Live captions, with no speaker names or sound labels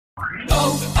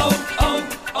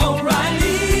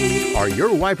O'Reilly. Are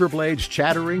your wiper blades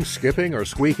chattering, skipping, or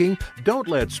squeaking? Don't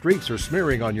let streaks or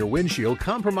smearing on your windshield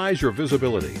compromise your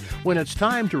visibility. When it's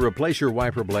time to replace your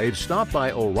wiper blades, stop by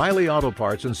O'Reilly Auto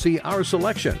Parts and see our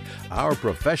selection. Our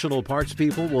professional parts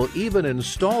people will even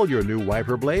install your new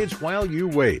wiper blades while you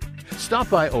wait. Stop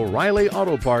by O'Reilly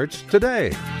Auto Parts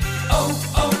today.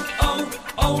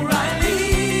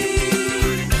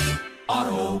 O'Reilly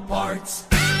Auto Parts.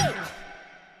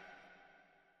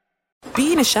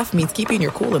 Being a chef means keeping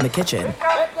your cool in the kitchen.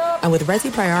 And with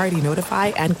Resi Priority Notify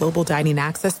and Global Dining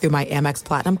Access through my Amex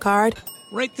Platinum card,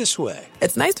 Right this way.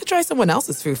 it's nice to try someone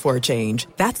else's food for a change.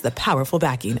 That's the powerful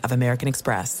backing of American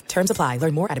Express. Terms apply.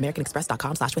 Learn more at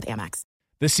americanexpress.com/withAmex.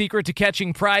 The secret to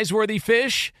catching prize-worthy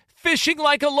fish? Fishing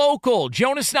like a local.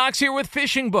 Jonas Knox here with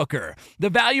Fishing Booker.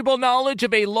 The valuable knowledge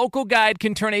of a local guide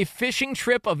can turn a fishing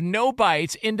trip of no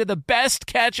bites into the best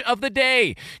catch of the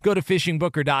day. Go to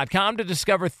fishingbooker.com to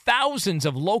discover thousands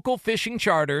of local fishing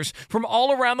charters from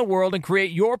all around the world and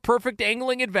create your perfect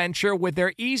angling adventure with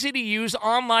their easy-to-use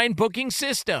online booking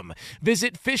system.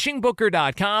 Visit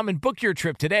fishingbooker.com and book your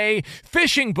trip today.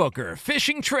 Fishing Booker.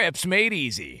 Fishing trips made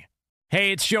easy.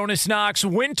 Hey, it's Jonas Knox.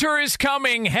 Winter is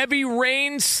coming. Heavy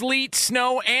rain, sleet,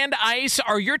 snow, and ice.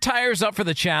 Are your tires up for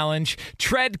the challenge?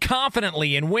 Tread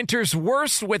confidently in winter's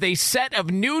worst with a set of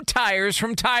new tires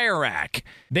from Tire Rack.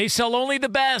 They sell only the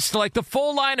best, like the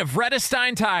full line of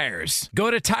Redestein tires. Go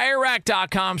to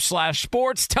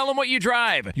TireRack.com/sports. Tell them what you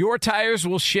drive. Your tires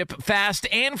will ship fast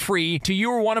and free to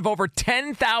you or one of over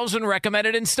 10,000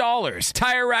 recommended installers.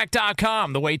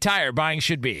 TireRack.com, the way tire buying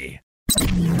should be.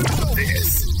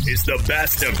 This is the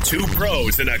best of two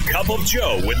pros and a cup of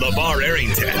Joe with LeVar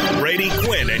Arrington, Brady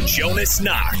Quinn, and Jonas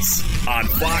Knox on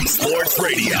Fox Sports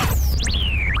Radio.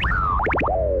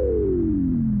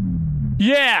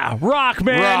 Yeah, rock,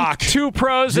 man. Rock. Two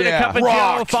pros and a cup of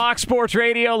rock. Joe. Fox Sports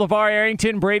Radio, LeVar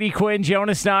Arrington, Brady Quinn,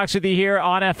 Jonas Knox with you here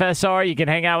on FSR. You can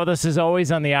hang out with us as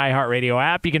always on the iHeartRadio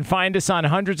app. You can find us on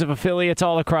hundreds of affiliates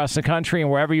all across the country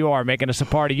and wherever you are, making us a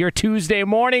part of your Tuesday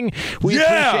morning. We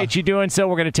appreciate you doing so.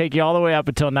 We're going to take you all the way up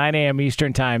until 9 a.m.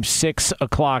 Eastern Time, 6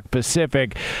 o'clock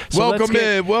Pacific. So Welcome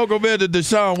in to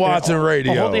Deshaun Watson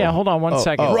Radio. Hold on one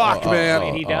second. Rock, man.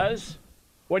 Wait, he does?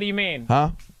 What do you mean? Huh?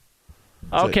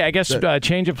 Okay, I guess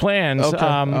change of plans. Okay.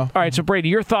 All right, so Brady,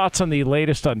 your thoughts on the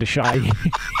latest on Deshaun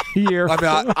here?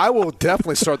 I mean, I will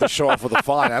definitely start the show off with a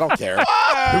fine. I don't care.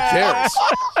 Who cares?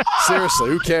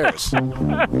 Seriously, who cares? By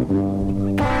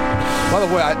the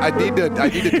way, I need to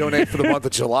donate for the month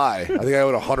of July. I think I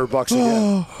owed $100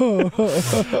 again.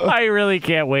 I really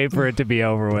can't wait for it to be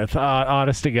over with.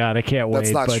 Honest to God, I can't wait.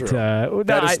 That's not true.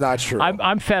 That is not true.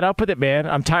 I'm fed up with it, man.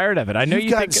 I'm tired of it. I know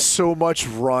You've gotten so much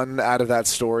run out of that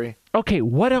story. Okay,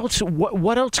 what else?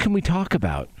 What else can we talk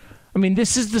about? I mean,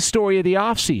 this is the story of the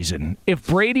offseason. If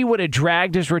Brady would have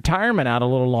dragged his retirement out a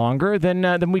little longer,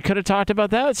 then we could have talked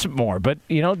about that some more. But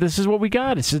this is what we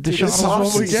got. This is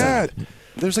what we got.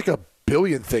 There's like a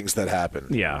billion things that happen.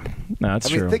 Yeah, that's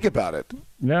true. I mean, think about it.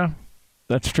 Yeah,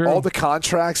 that's true. All the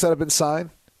contracts that have been signed.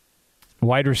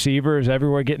 Wide receivers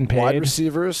everywhere getting paid. Wide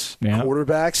receivers,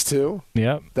 quarterbacks too.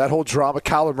 Yep. That whole drama,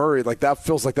 Kyler Murray, like that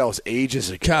feels like that was ages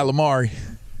ago. Calamari.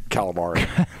 Kyler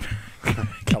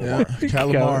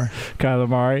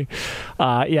Murray.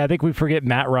 I think we forget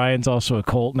Matt Ryan's also a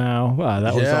Colt now.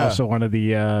 That was also one of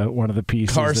the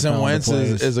pieces. Carson Wentz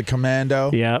is a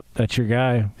commando. Yeah, that's your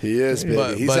guy. He is,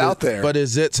 baby. He's out there. But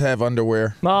his zits have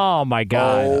underwear. Oh my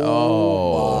God.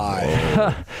 Oh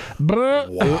my.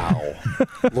 Wow.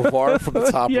 LeVar from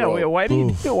the top row. Yeah, why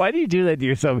do you do that to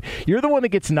yourself? You're the one that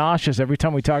gets nauseous every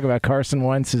time we talk about Carson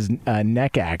Wentz's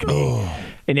neck acne.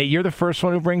 And yet you're the first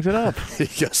one who brings it up. He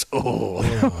goes,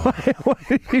 What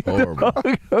do you talk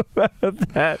about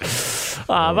that?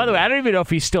 By the way, I don't even know if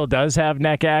he still does have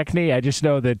neck acne. I just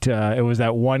know that it was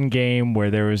that one game where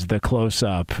there was the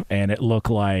close-up, and it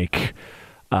looked like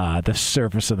the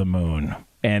surface of the moon.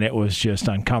 And it was just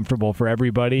uncomfortable for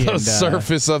everybody. The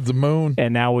surface of the moon.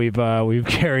 And now we've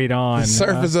carried on. The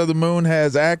surface of the moon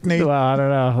has acne. Well, I don't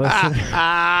know.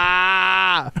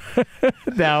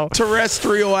 Now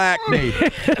terrestrial acne.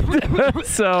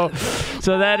 so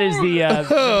that is the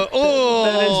that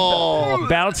is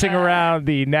bouncing around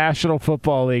the National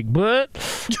Football League. But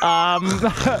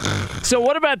so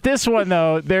what about this one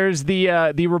though? There's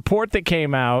the report that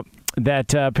came out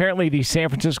that apparently the San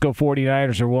Francisco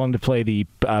 49ers are willing to play the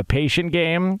patient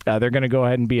game. They're going to go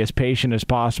ahead and be as patient as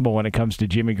possible when it comes to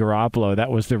Jimmy Garoppolo.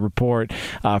 That was the report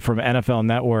from NFL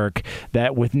Network,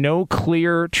 that with no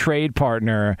clear trade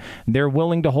partner, they're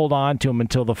willing to hold on to him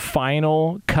until the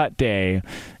final cut day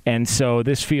And so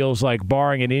this feels like,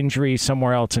 barring an injury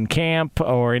somewhere else in camp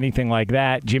or anything like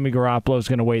that, Jimmy Garoppolo is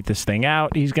going to wait this thing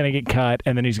out. He's going to get cut,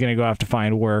 and then he's going to go have to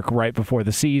find work right before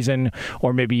the season,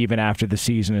 or maybe even after the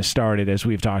season has started, as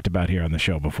we've talked about here on the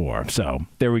show before. So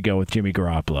there we go with Jimmy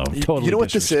Garoppolo. Totally. You know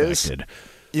what this is? disrespected.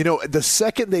 You know, the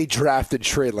second they drafted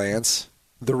Trey Lance,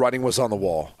 the writing was on the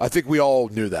wall. I think we all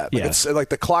knew that. Like, it's like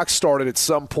the clock started at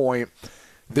some point.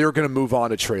 They were going to move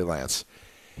on to Trey Lance.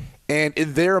 And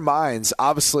in their minds,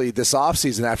 obviously, this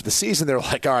offseason, after the season, they're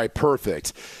like, all right,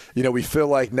 perfect. You know, we feel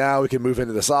like now we can move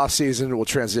into this offseason. We'll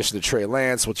transition to Trey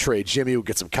Lance. We'll trade Jimmy. We'll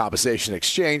get some compensation in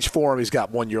exchange for him. He's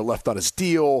got 1 year left on his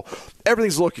deal.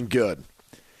 Everything's looking good.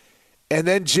 And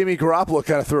then Jimmy Garoppolo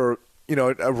kind of threw,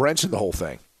 a wrench in the whole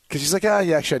thing. Because he's like,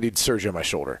 actually, I need surgery on my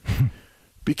shoulder.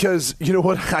 Because, you know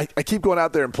what, I keep going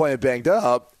out there and playing banged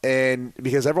up, and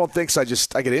because everyone thinks I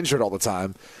get injured all the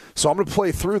time. So I'm going to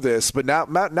play through this, but now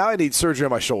I need surgery on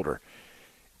my shoulder.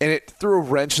 And it threw a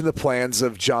wrench in the plans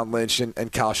of John Lynch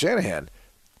and Kyle Shanahan.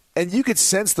 And you could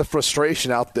sense the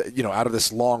frustration out of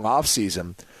this long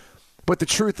offseason. But the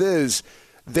truth is,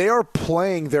 they are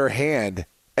playing their hand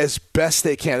as best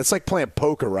they can. It's like playing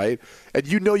poker, right? And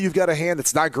you've got a hand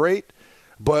that's not great,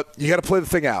 but you got to play the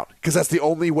thing out because that's the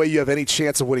only way you have any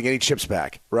chance of winning any chips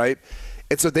back, right?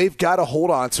 And so they've got to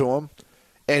hold on to them,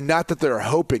 and not that they're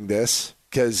hoping this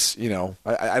because,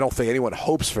 I don't think anyone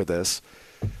hopes for this,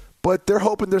 but they're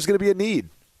hoping there's going to be a need.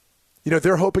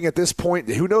 They're hoping at this point,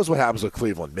 who knows what happens with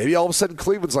Cleveland. Maybe all of a sudden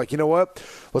Cleveland's like, you know what,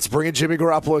 let's bring in Jimmy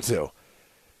Garoppolo too.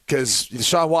 Because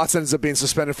Deshaun Watson ends up being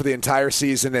suspended for the entire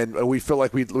season, and we feel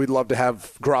like we'd love to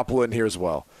have Garoppolo in here as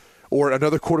well. Or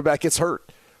another quarterback gets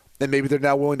hurt. And maybe they're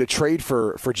now willing to trade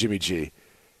for Jimmy G.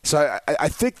 So I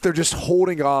think they're just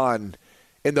holding on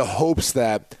in the hopes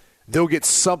that they'll get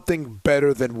something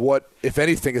better than what, if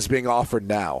anything, is being offered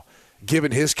now,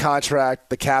 given his contract,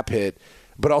 the cap hit,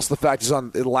 but also the fact he's on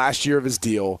the last year of his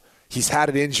deal. He's had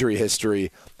an injury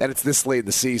history, and it's this late in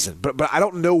the season. But I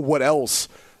don't know what else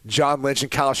John Lynch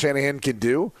and Kyle Shanahan can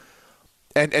do.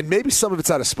 And maybe some of it's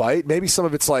out of spite. Maybe some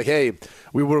of it's like, hey,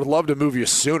 we would love to move you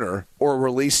sooner or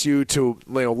release you to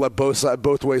let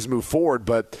both ways move forward,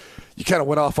 but you kind of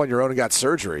went off on your own and got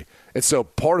surgery. And so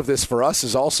part of this for us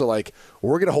is also like,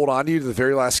 we're going to hold on to you to the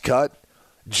very last cut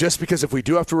just because if we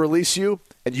do have to release you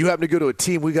and you happen to go to a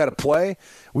team we got to play,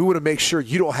 we want to make sure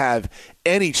you don't have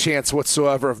any chance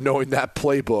whatsoever of knowing that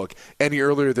playbook any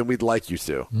earlier than we'd like you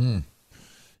to.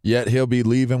 Yet he'll be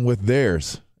leaving with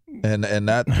theirs. And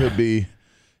that could be –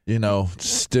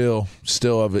 still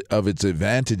of its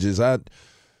advantages. At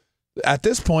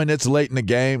this point, it's late in the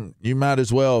game. You might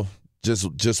as well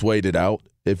just wait it out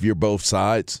if you're both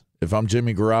sides. If I'm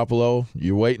Jimmy Garoppolo,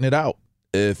 you're waiting it out.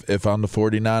 If I'm the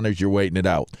 49ers, you're waiting it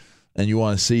out. And you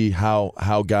want to see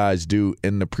how guys do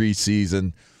in the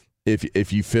preseason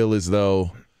if you feel as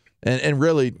though and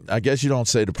really, I guess you don't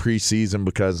say the preseason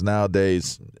because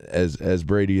nowadays, as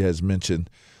Brady has mentioned,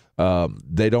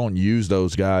 they don't use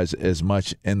those guys as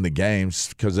much in the games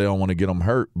because they don't want to get them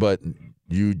hurt. But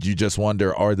you just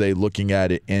wonder, are they looking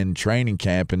at it in training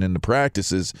camp and in the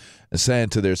practices and saying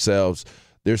to themselves,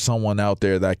 there's someone out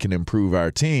there that can improve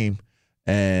our team,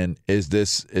 and is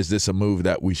this a move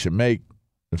that we should make?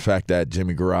 The fact that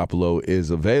Jimmy Garoppolo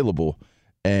is available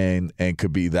and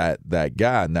could be that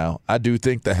guy. Now, I do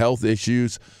think the health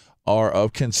issues are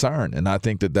of concern, and I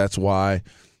think that's why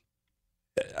 –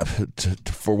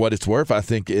 for what it's worth, I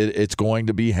think it's going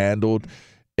to be handled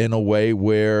in a way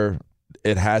where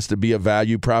it has to be a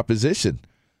value proposition.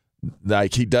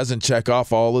 Like, he doesn't check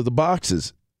off all of the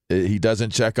boxes. He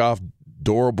doesn't check off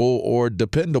durable or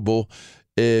dependable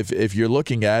if you're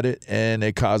looking at it, and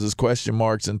it causes question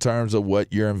marks in terms of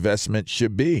what your investment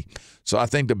should be. So I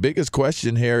think the biggest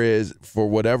question here is for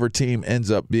whatever team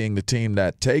ends up being the team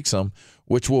that takes him,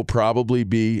 which will probably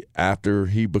be after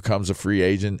he becomes a free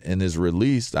agent and is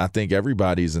released. I think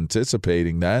everybody's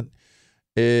anticipating that,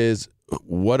 is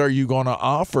what are you going to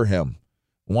offer him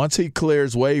once he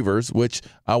clears waivers, which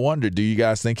I wonder, do you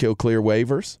guys think he'll clear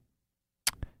waivers?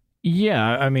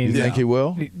 Yeah, I mean. You think he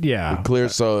will? Yeah.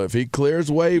 So if he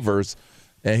clears waivers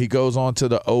and he goes on to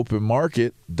the open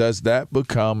market, does that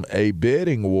become a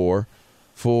bidding war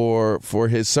for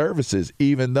his services,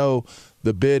 even though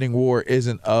the bidding war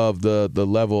isn't of the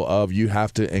level of you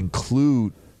have to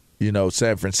include,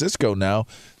 San Francisco now.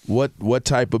 What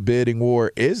type of bidding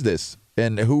war is this?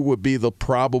 And who would be the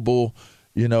probable,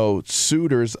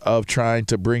 suitors of trying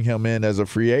to bring him in as a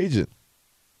free agent?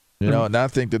 And I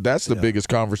think that's the biggest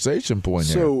conversation point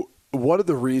here. So one of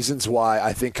the reasons why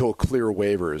I think he'll clear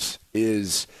waivers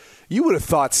is you would have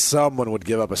thought someone would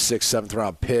give up a 6th, 7th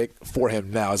round pick for him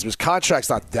now. His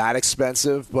contract's not that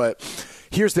expensive, but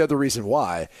here's the other reason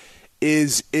why,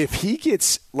 is if he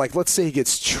gets, like, let's say he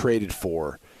gets traded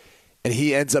for and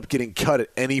he ends up getting cut at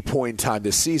any point in time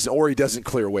this season, or he doesn't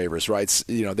clear waivers, right?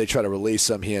 You know, they try to release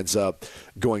him, he ends up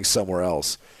going somewhere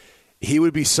else. He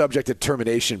would be subject to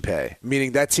termination pay,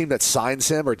 meaning that team that signs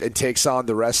him and takes on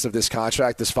the rest of this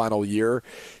contract, this final year,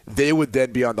 they would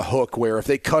then be on the hook where if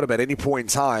they cut him at any point in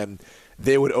time,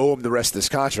 they would owe him the rest of this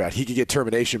contract. He could get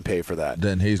termination pay for that.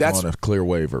 Then he's going to clear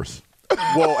waivers.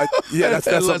 Well, that's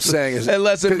what I'm saying.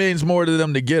 Unless it means more to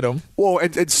them to get him. Well,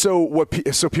 and so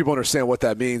so people understand what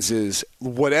that means is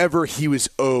whatever he was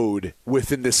owed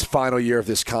within this final year of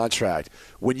this contract,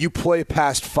 when you play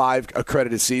past 5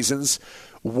 accredited seasons,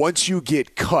 once you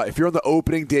get cut, if you're on the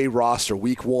opening day roster,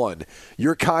 week 1,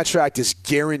 your contract is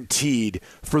guaranteed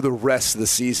for the rest of the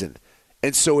season.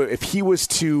 And so if he was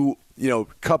to,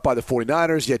 cut by the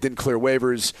 49ers, yet didn't clear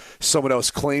waivers, someone else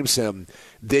claims him,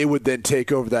 they would then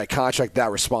take over that contract,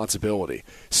 that responsibility.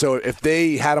 So if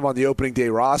they had him on the opening day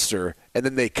roster and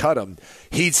then they cut him,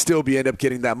 he'd still end up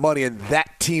getting that money, and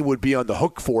that team would be on the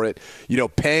hook for it,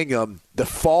 paying him the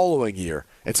following year.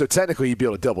 And so technically he'd be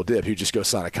able to double dip. He'd just go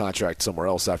sign a contract somewhere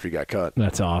else after he got cut.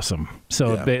 That's awesome.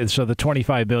 So so the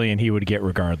 $25 billion he would get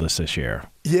regardless this year.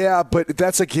 Yeah, but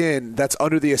that's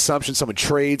under the assumption someone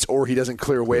trades or he doesn't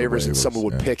clear waivers and someone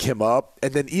would pick him up.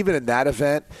 And then even in that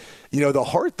event, the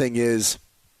hard thing is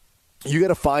you got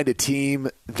to find a team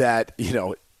that,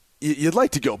 you'd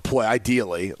like to go play,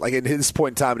 ideally. Like at this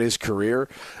point in time in his career,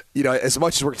 as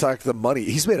much as we're talking the money,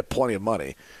 he's made plenty of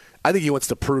money. I think he wants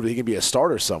to prove that he can be a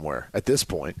starter somewhere at this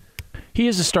point. He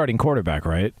is a starting quarterback,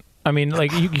 right? I mean,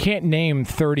 like you can't name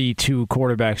 32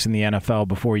 quarterbacks in the NFL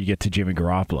before you get to Jimmy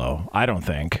Garoppolo. I don't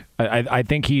think. I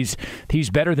think he's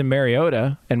better than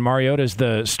Mariota, and Mariota's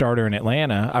the starter in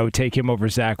Atlanta. I would take him over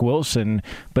Zach Wilson,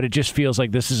 but it just feels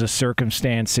like this is a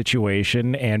circumstance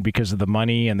situation, and because of the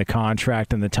money and the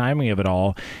contract and the timing of it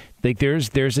all, like there's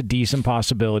a decent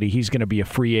possibility he's going to be a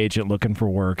free agent looking for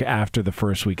work after the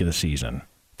first week of the season.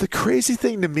 The crazy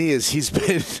thing to me is he's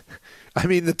been,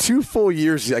 the 2 full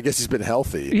years, I guess he's been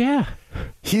healthy. Yeah.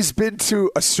 He's been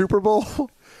to a Super Bowl,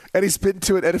 and he's been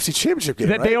to an NFC Championship game,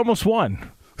 They almost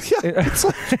won. Yeah. It's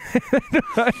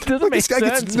this guy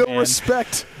gets no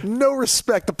respect. No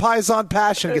respect. The Paisan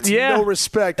passion gets no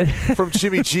respect from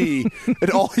Jimmy G. And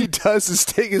all he does is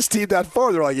take his team that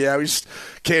far. They're like, we just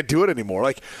can't do it anymore.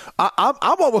 Like, I'm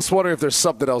almost wondering if there's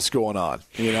something else going on,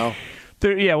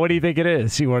 what do you think it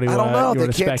is? I don't know.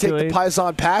 They can't take the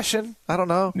Paisan passion. I don't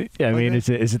know. Yeah, I mean, is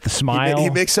it the smile? He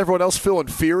makes everyone else feel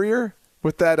inferior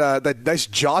with that nice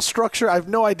jaw structure. I have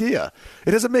no idea.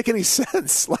 It doesn't make any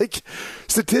sense. Like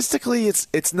statistically,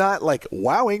 it's not like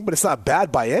wowing, but it's not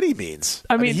bad by any means.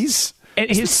 I mean he's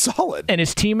solid, and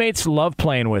his teammates love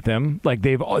playing with him. Like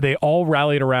they all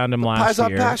rallied around him last year.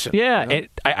 Paisan passion. Yeah,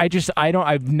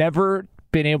 I've never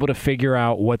been able to figure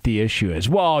out what the issue is.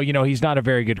 Well, he's not a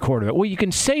very good quarterback. Well, you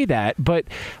can say that, but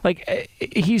like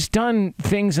he's done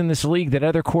things in this league that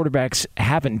other quarterbacks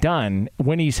haven't done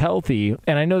when he's healthy.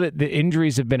 And I know that the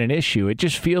injuries have been an issue. It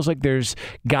just feels like there's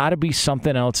got to be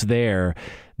something else there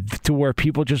to where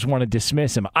people just want to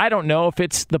dismiss him. I don't know if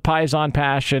it's the Paisan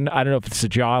passion. I don't know if it's the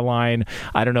jawline.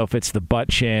 I don't know if it's the butt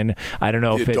chin. I don't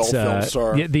know if it's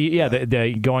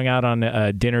the going out on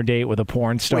a dinner date with a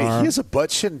porn star. Wait, he has a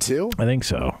butt chin too? I think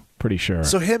so. Pretty sure.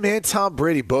 So him and Tom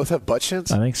Brady both have butt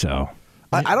chins? I think so.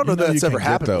 I don't know that that's ever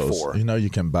happened before. You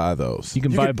can buy those. You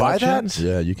can buy butt chins?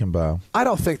 Yeah, you can buy them. I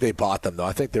don't think they bought them, though.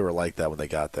 I think they were like that when they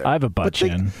got there. I have a butt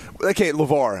chin. Okay,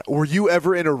 LeVar, were you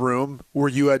ever in a room where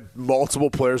you had multiple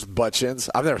players with butt chins?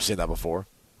 I've never seen that before.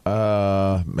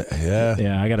 Yeah.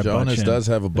 Yeah, I got a butt chin. Jonas does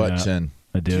have a butt chin.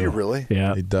 I do. Do you really?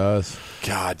 Yeah. He does.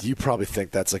 God, you probably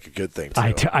think that's like a good thing,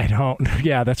 too. I don't.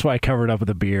 Yeah, that's why I covered up with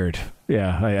a beard.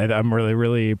 Yeah, I'm really,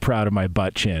 really proud of my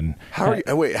butt chin. How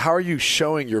are you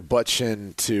showing your butt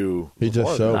chin to He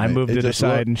just showed me. I moved to the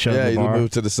side and showed LeVar. Yeah, he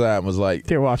moved to the side and was like,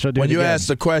 here, watch, I'll do it when you again. asked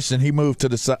the question, he moved to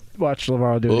the side. Watch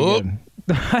LeVar do it again.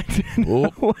 I didn't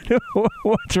know.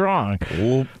 What's wrong?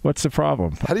 What's the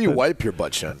problem? How do you wipe your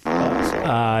butt chin?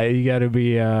 You got to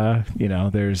be,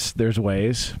 there's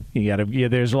ways. You got to.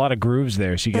 There's a lot of grooves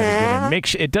there, so you got to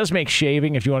get in. It does make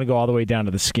shaving, if you want to go all the way down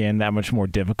to the skin, that much more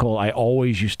difficult. I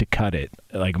always used to cut it,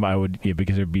 like I would,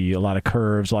 because there'd be a lot of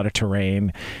curves, a lot of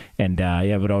terrain, and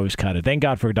I would always cut it. Thank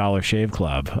God for Dollar Shave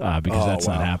Club, because that's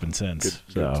not happened since.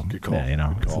 Good call.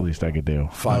 Yeah, it's the least I could do.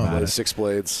 5 blades, 6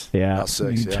 blades. Yeah, now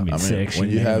 6. Yeah. I mean, 6. When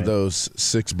you have those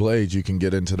 6 blades, you can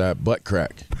get into that butt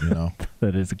crack.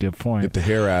 That is a good point. Get the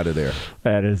hair out of there.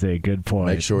 That is a good point.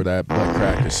 Make sure that butt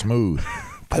crack is smooth.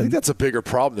 I think that's a bigger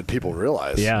problem than people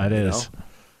realize. Yeah, it is.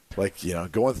 Like,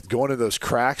 going into those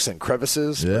cracks and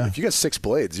crevices. Yeah. If you got 6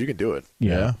 blades, you can do it.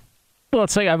 Yeah. Well,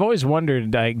 it's like I've always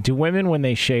wondered, like, do women when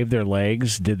they shave their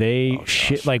legs, do they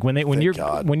like when you're going?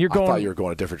 I thought you were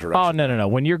going a different direction. Oh no!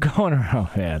 When you're going, oh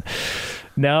man,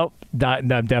 no, I'm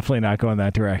definitely not going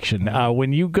that direction.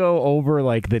 When you go over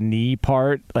like the knee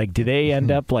part, like, do they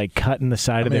end up like cutting the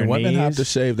side of their knees? Women have to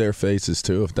shave their faces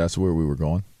too, if that's where we were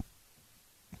going.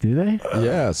 Do they?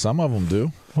 Yeah, some of them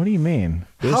do. What do you mean?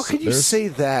 How can you say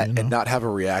that and not have a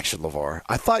reaction, LeVar?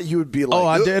 I thought you would be like, oh,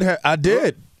 I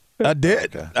did.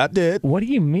 Okay. I did. What do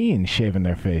you mean shaving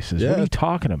their faces? Yeah. What are you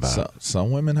talking about?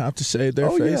 Some women have to shave their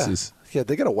faces. Yeah,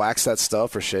 they got to wax that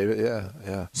stuff or shave it.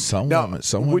 Yeah. Some women are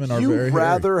very Would you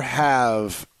rather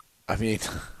have, okay, go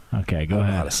I don't know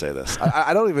ahead. how to say this.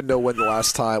 I don't even know when the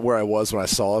last time, where I was when I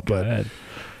saw it. Go But ahead.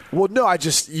 Well, no,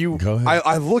 Go ahead.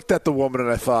 I looked at the woman and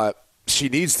I thought, she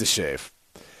needs to shave.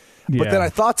 Yeah. But then I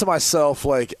thought to myself,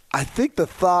 like, I think the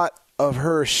thought of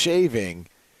her shaving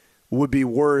would be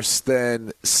worse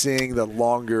than seeing the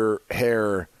longer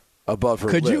hair above her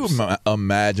Could lips. you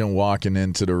imagine walking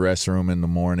into the restroom in the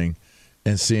morning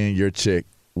and seeing your chick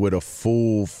with a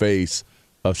full face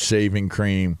of shaving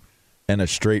cream and a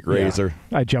straight razor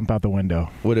I jump out the window.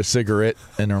 with a cigarette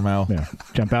in her mouth? Yeah,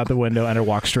 jump out the window and I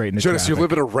walk straight into Jonas, traffic. you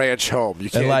live in a ranch home. You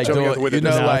can't And like jump out doing, the window. you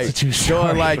know, No, like it's a true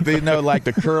story. doing like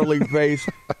the curly face.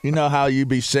 You know how you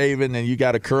be shaving and you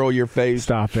got to curl your face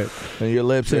Stop it. and your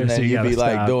lips, and then Seriously, you you be gotta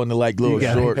like stop. doing the like little You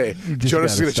gotta- short. Hey, You just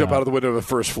Jonas is gotta going to jump stop. out of the window of the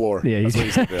first floor. Yeah, That's what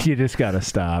he's gonna do. you just got to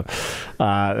stop.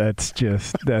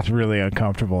 That's really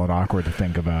uncomfortable and awkward to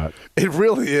think about. It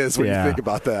really is when Yeah. you think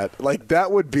about that. Like,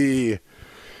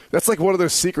 that's like one of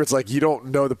those secrets, like, you don't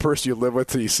know the person you live with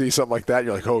till you see something like that. And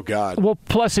you're like, oh, God. Well,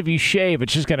 plus if you shave,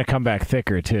 it's just going to come back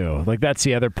thicker too. Like, that's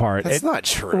the other part. That's not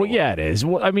true. Well, yeah, it is.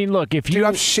 Well, I mean, look, if you Dude,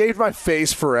 I've shaved my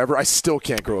face forever. I still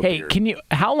can't grow a Hey, beard.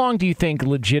 how long do you think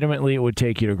legitimately it would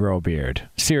take you to grow a beard?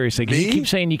 Seriously, 'cause you Me? keep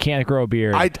saying you can't grow a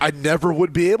beard. I never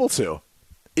would be able to.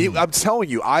 I'm telling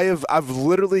you, I've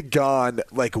literally gone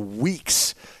like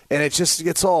weeks, and it just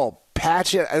gets all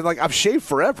patchy. And like, I've shaved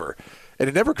forever, and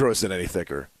it never grows in any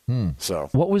thicker. So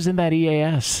What was in that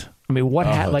EAS? I mean, what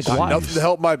why? nothing to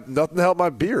help my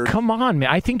beard. Come on, man!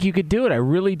 I think you could do it. I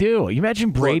really do. You imagine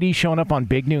Brady showing up on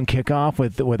Big Noon Kickoff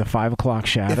with a 5 o'clock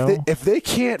shadow. If they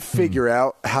can't figure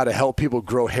out how to help people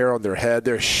grow hair on their head,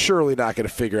 they're surely not going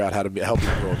to figure out how to help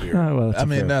people grow a beard. Oh, well,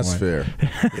 That's point. fair.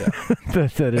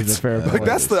 that is a fair Like, point.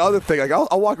 that's the other thing. Like, I'll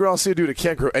walk around and see a dude that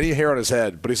can't grow any hair on his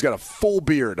head, but he's got a full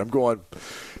beard. I'm going,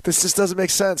 this just doesn't make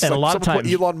sense. And like, a lot of someone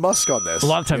times- put Elon Musk on this. A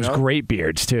lot of times, you know? great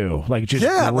beards too. Like just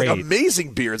Yeah, great. like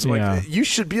amazing beards. I'm Yeah. like, you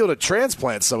should be able to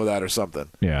transplant some of that or something.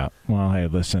 Yeah. Well, hey,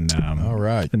 listen. All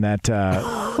right. And that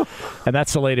and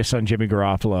that's the latest on Jimmy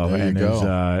Garoppolo There you and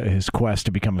go. his quest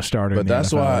to become a starter. But in the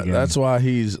that's NFL why again. that's why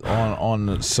he's on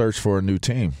the search for a new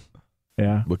team,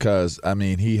 yeah. because I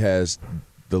mean he has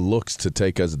the looks to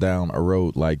take us down a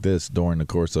road like this during the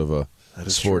course of a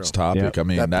sports true. topic. Yep. I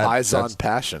mean That Paisan that's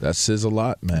passion. That says a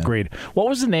lot, man. Agreed. What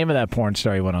was the name of that porn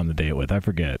star he went on the date with? I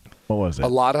forget. What was it? A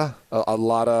lot of.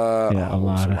 Yeah, what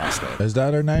was her last name? Is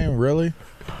that her name? Really?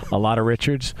 A lot of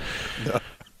Richards.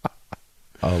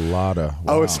 A lot of.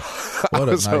 I Wow. was, What I a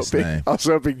was nice hoping, name. I was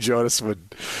hoping Jonas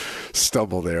would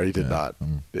stumble there. He did not.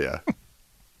 Yeah.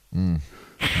 All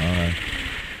right.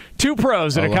 Two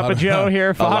pros and a cup of Joe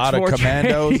here. A Fox lot of Sports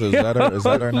commandos. Radio. Is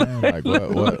that her name? Like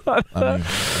what? I mean,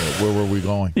 where were we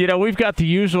going? You know, we've got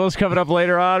the usuals coming up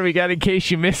later on. We got In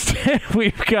Case You Missed It.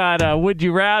 We've got Would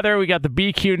You Rather. We got the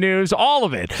BQ News. All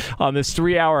of it on this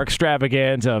 3-hour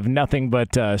extravaganza of nothing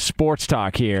but sports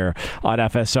talk here on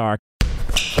FSR.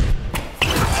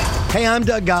 Hey, I'm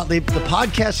Doug Gottlieb. The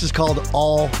podcast is called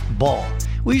All Ball.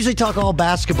 We usually talk all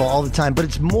basketball all the time, but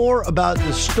it's more about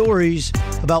the stories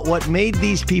about what made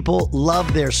these people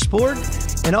love their sport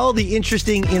and all the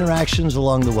interesting interactions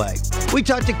along the way. We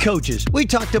talk to coaches. We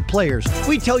talk to players.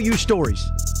 We tell you stories.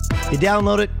 You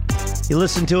download it. You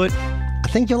listen to it. I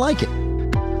think you'll like it.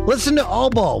 Listen to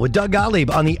All Ball with Doug Gottlieb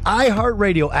on the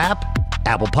iHeartRadio app,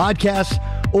 Apple Podcasts,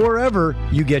 or wherever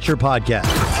you get your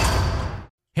podcasts.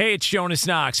 Hey, it's Jonas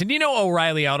Knox, and you know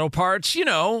O'Reilly Auto Parts. You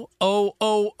know,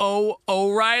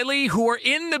 O'Reilly, who are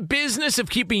in the business of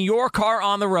keeping your car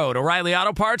on the road. O'Reilly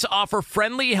Auto Parts offer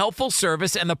friendly, helpful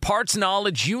service and the parts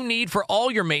knowledge you need for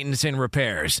all your maintenance and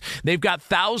repairs. They've got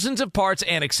thousands of parts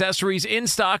and accessories in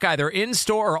stock, either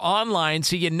in-store or online,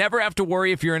 so you never have to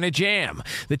worry if you're in a jam.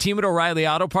 The team at O'Reilly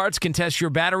Auto Parts can test your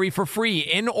battery for free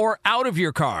in or out of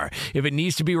your car. If it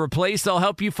needs to be replaced, they'll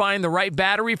help you find the right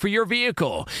battery for your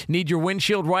vehicle. Need your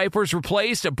windshield wipers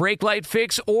replaced, a brake light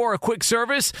fix, or a quick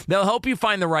service, they'll help you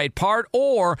find the right part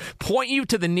or point you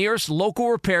to the nearest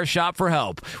local repair shop for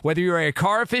help. Whether you're a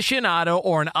car aficionado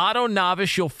or an auto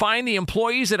novice, you'll find the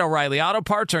employees at O'Reilly Auto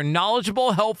Parts are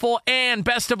knowledgeable, helpful, and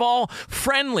best of all,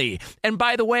 friendly. And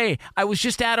by the way, I was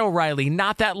just at O'Reilly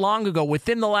not that long ago,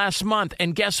 within the last month,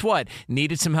 and guess what?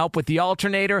 Needed some help with the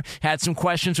alternator, had some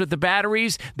questions with the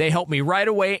batteries. They helped me right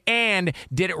away and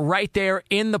did it right there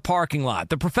in the parking lot.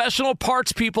 The professional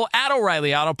parts people at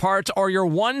O'Reilly Auto Parts are your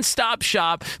one-stop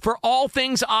shop for all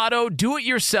things auto,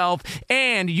 do-it-yourself,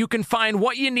 and you can find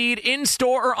what you need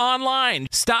in-store or online.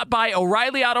 Stop by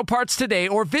O'Reilly Auto Parts today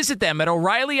or visit them at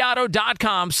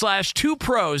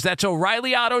O'ReillyAuto.com/2pros. That's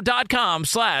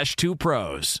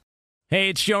O'ReillyAuto.com/2pros. Hey,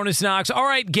 it's Jonas Knox. All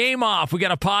right, game off. We got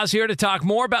to pause here to talk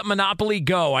more about Monopoly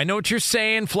Go. I know what you're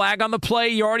saying, flag on the play.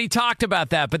 You already talked about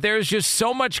that, but there's just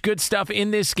so much good stuff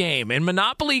in this game. In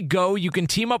Monopoly Go, you can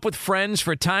team up with friends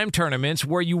for time tournaments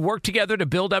where you work together to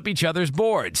build up each other's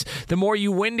boards. The more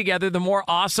you win together, the more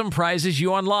awesome prizes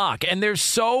you unlock, and there's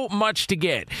so much to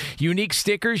get. Unique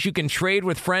stickers you can trade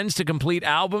with friends to complete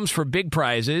albums for big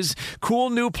prizes, cool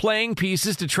new playing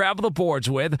pieces to travel the boards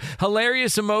with,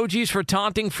 hilarious emojis for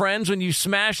taunting friends when you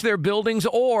smash their buildings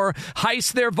or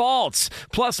heist their vaults.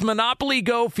 Plus, Monopoly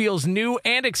Go feels new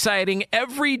and exciting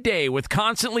every day with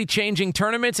constantly changing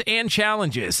tournaments and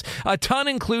challenges. A ton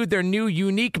include their new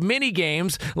unique mini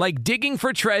games like digging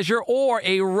for treasure or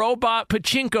a robot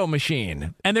pachinko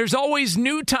machine. And there's always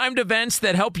new timed events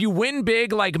that help you win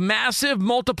big, like massive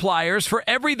multipliers for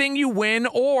everything you win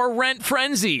or rent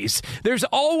frenzies. There's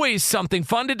always something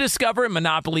fun to discover in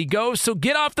Monopoly Go, so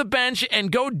get off the bench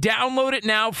and go download it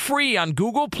now free on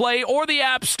Google Play or the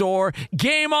App Store.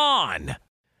 Game on!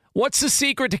 What's the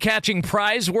secret to catching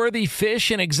prize-worthy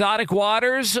fish in exotic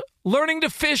waters? Learning to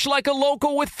fish like a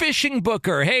local with Fishing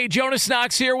Booker. Hey, Jonas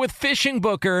Knox here with Fishing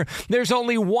Booker. There's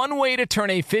only one way to turn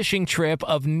a fishing trip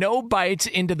of no bites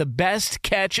into the best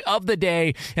catch of the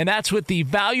day, and that's with the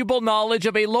valuable knowledge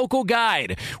of a local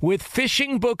guide. With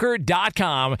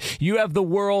FishingBooker.com, you have the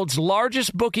world's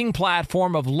largest booking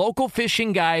platform of local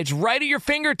fishing guides right at your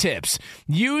fingertips.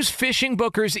 Use Fishing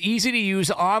Booker's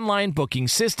easy-to-use online booking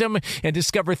system and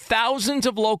discover thousands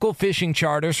of local fishing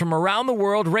charters from around the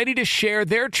world ready to share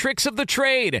their tricks of the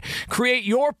trade. Create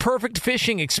your perfect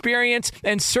fishing experience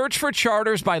and search for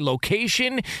charters by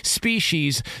location,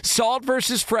 species, salt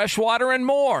versus freshwater, and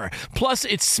more. Plus,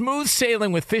 it's smooth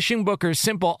sailing with Fishing Booker's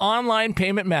simple online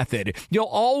payment method. You'll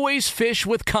always fish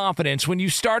with confidence when you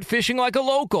start fishing like a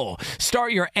local.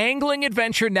 Start your angling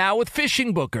adventure now with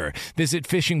Fishing Booker. Visit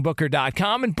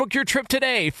FishingBooker.com and book your trip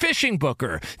today. Fishing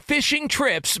Booker. Fishing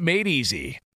trips made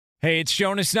easy. Hey, it's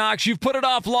Jonas Knox. You've put it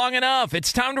off long enough.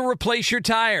 It's time to replace your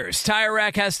tires. Tire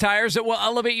Rack has tires that will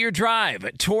elevate your drive.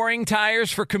 Touring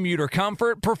tires for commuter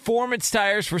comfort, performance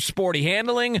tires for sporty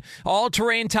handling,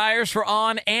 all-terrain tires for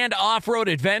on- and off-road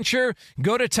adventure.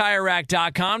 Go to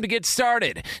TireRack.com to get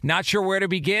started. Not sure where to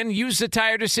begin? Use the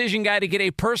Tire Decision Guide to get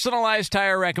a personalized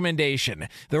tire recommendation.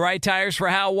 The right tires for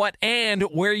how, what, and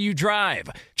where you drive.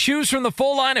 Choose from the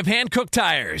full line of hand-cooked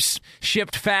tires.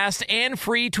 Shipped fast and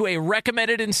free to a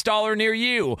recommended installer near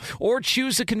you, or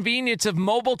choose the convenience of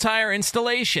mobile tire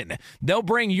installation. They'll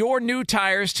bring your new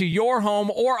tires to your home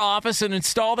or office and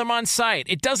install them on site.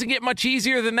 It doesn't get much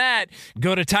easier than that.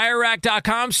 Go to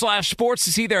TireRack.com/sports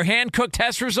to see their hand-cooked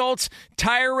test results,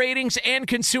 tire ratings, and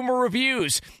consumer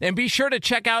reviews. And be sure to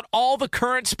check out all the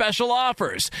current special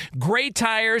offers. Great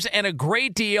tires and a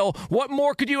great deal. What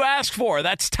more could you ask for?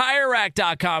 That's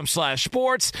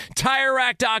TireRack.com/sports.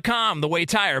 TireRack.com, the way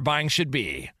tire buying should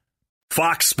be.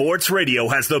 Fox Sports Radio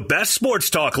has the best sports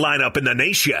talk lineup in the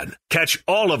nation. Catch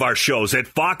all of our shows at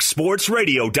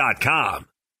foxsportsradio.com.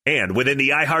 And within the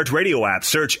iHeartRadio app,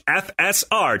 search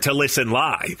FSR to listen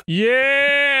live.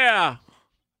 Yeah!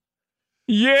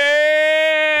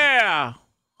 Yeah!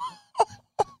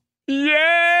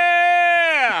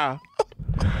 Yeah!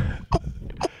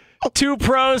 Two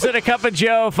pros and a cup of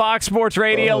Joe. Fox Sports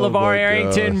Radio. LeVar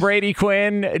Arrington, Brady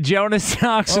Quinn, Jonas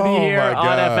Knox with you here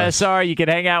on FSR. You can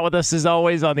hang out with us as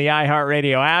always on the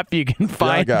iHeartRadio app. You can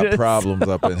find Y'all got us. problems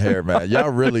up in here, man. Y'all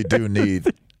really do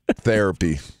need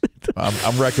therapy.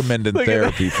 I'm recommending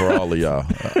therapy for all of y'all.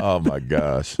 Oh my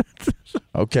gosh.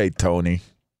 Okay, Tony.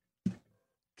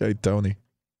 Okay, Tony.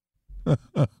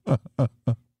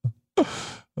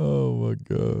 Oh my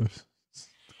gosh.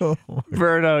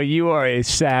 Verno, you are a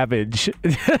savage.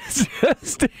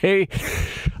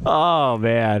 Oh,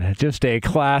 man, just a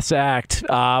class act.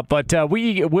 But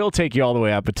we will take you all the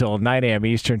way up until 9 a.m.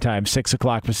 Eastern Time, 6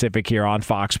 o'clock Pacific here on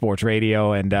Fox Sports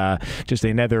Radio. And just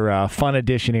another fun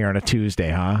edition here on a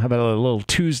Tuesday, huh? How about a little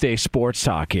Tuesday sports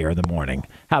talk here in the morning?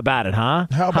 How about it, huh?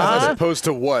 How about as opposed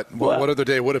to what? What other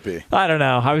day would it be? I don't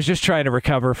know. I was just trying to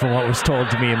recover from what was told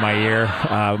to me in my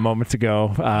ear moments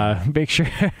ago. Make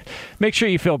sure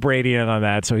you fill Brady in on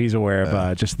that so he's aware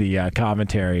of just the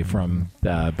commentary from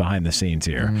behind the scenes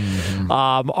here. Mm-hmm.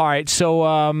 All right,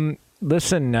 so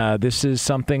listen, this is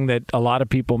something that a lot of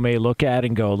people may look at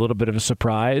and go a little bit of a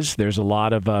surprise. There's a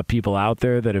lot of people out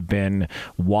there that have been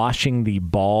washing the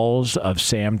balls of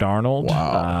Sam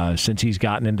Darnold since he's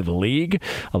gotten into the league.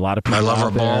 A lot of people I love out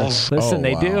our there, balls. listen,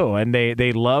 they do, and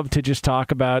they love to just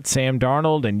talk about Sam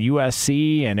Darnold and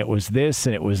USC, and it was this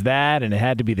and it was that, and it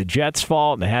had to be the Jets'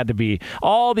 fault, and it had to be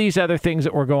all these other things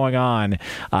that were going on.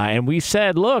 And we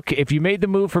said, look, if you made the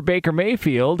move for Baker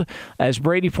Mayfield, as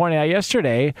Brady pointed out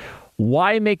yesterday,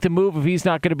 why make the move if he's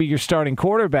not going to be your starting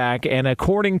quarterback? And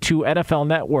according to NFL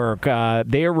Network,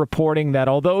 they are reporting that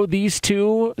although these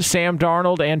two, Sam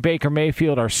Darnold and Baker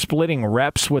Mayfield, are splitting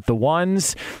reps with the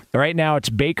ones, right now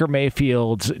it's Baker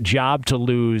Mayfield's job to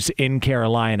lose in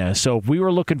Carolina. So if we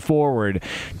were looking forward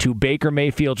to Baker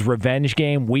Mayfield's revenge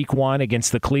game week 1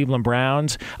 against the Cleveland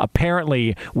Browns,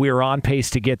 apparently we're on pace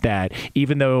to get that,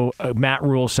 even though Matt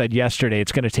Rule said yesterday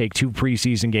it's going to take 2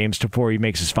 preseason games before he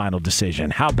makes his final decision.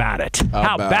 How about it?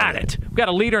 How about it? We've got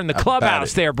a leader in the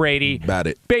clubhouse there, Brady.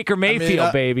 Baker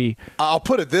Mayfield, baby. I'll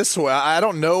put it this way. I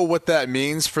don't know what that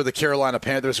means for the Carolina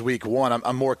Panthers week 1.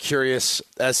 I'm more curious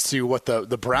as to what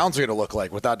the Browns are going to look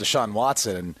like without Deshaun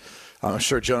Watson. And I'm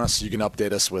sure, Jonas, you can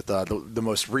update us with the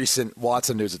most recent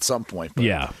Watson news at some point. But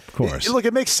yeah, of course. Look,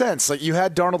 it makes sense. Like, you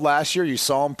had Darnold last year. You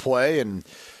saw him play, and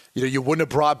you wouldn't have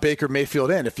brought Baker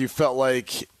Mayfield in if you felt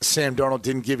like Sam Darnold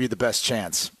didn't give you the best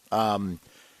chance.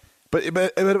 But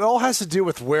it all has to do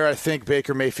with where I think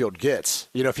Baker Mayfield gets.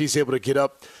 If he's able to get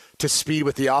up to speed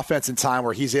with the offense in time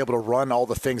where he's able to run all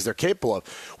the things they're capable of.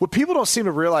 What people don't seem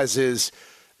to realize is,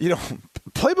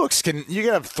 playbooks you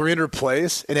can have 300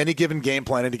 plays in any given game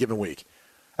plan any given week.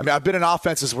 I mean, I've been in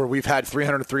offenses where we've had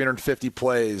 300 to 350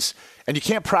 plays, and you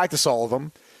can't practice all of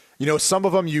them. Some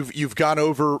of them you've gone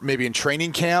over maybe in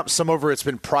training camp. Some over it's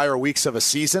been prior weeks of a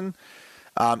season.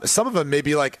 Some of them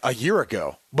maybe like a year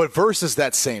ago, but versus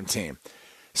that same team.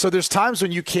 So there's times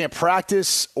when you can't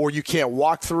practice or you can't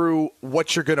walk through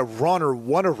what you're going to run or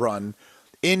want to run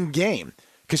in game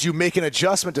because you make an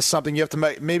adjustment to something. You have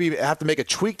to maybe have to make a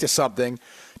tweak to something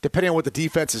depending on what the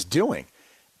defense is doing.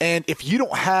 And if you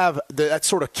don't have that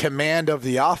sort of command of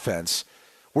the offense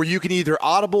where you can either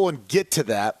audible and get to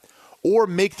that or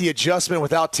make the adjustment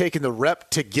without taking the rep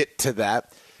to get to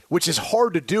that, which is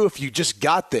hard to do if you just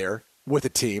got there with a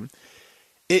team,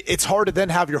 it's hard to then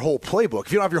have your whole playbook.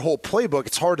 If you don't have your whole playbook,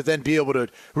 it's hard to then be able to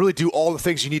really do all the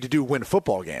things you need to do to win a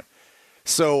football game.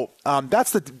 So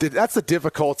that's the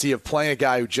difficulty of playing a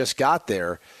guy who just got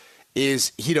there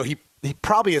is, he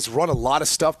probably has run a lot of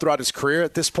stuff throughout his career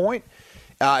at this point.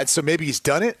 And so maybe he's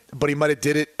done it, but he might have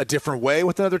did it a different way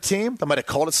with another team. They might have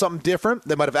called it something different.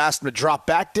 They might have asked him to drop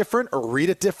back different or read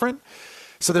it different.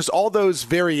 So there's all those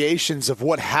variations of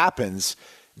what happens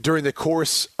during the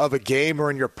course of a game or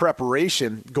in your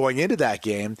preparation going into that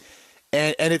game.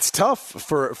 And it's tough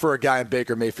for a guy in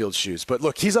Baker Mayfield's shoes. But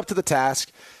look, he's up to the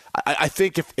task. I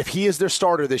think if he is their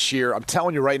starter this year, I'm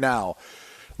telling you right now,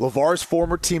 LeVar's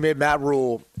former teammate Matt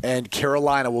Rule and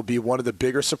Carolina will be one of the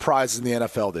bigger surprises in the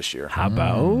NFL this year. How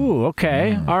about? Oh,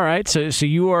 okay, all right. So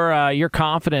you are you're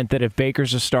confident that if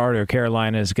Baker's a starter,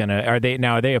 Carolina is gonna. Are they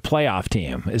a playoff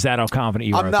team? Is that how confident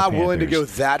you are? I'm not willing to go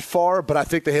that far, but I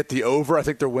think they hit the over. I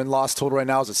think their win-loss total right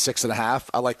now is at 6.5.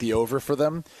 I like the over for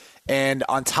them. And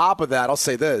on top of that, I'll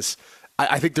say this: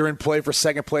 I think they're in play for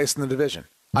second place in the division.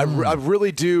 I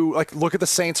really do. Like, look at the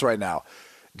Saints right now.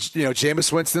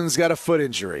 Jameis Winston's got a foot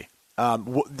injury.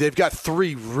 They've got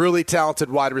 3 really talented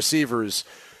wide receivers.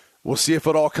 We'll see if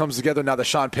it all comes together now that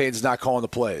Sean Payton's not calling the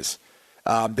plays.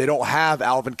 They don't have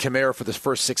Alvin Kamara for the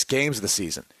first 6 games of the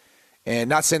season. And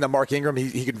not saying that Mark Ingram,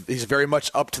 he's very much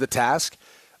up to the task,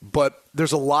 but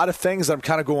there's a lot of things that I'm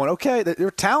kind of going, okay,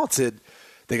 they're talented.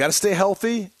 They got to stay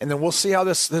healthy, and then we'll see how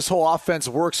this whole offense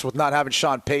works with not having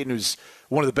Sean Payton, who's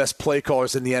one of the best play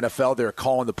callers in the NFL. They're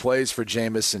calling the plays for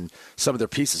Jameis and some of their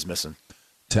pieces missing.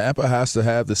 Tampa has to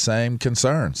have the same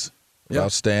concerns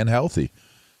about staying healthy.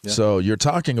 Yeah. So you're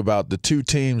talking about the 2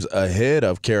 teams ahead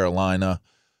of Carolina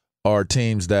are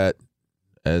teams that,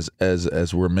 as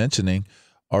we're mentioning,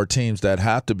 are teams that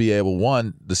have to be able,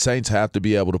 one, the Saints have to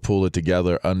be able to pull it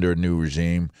together under a new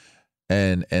regime,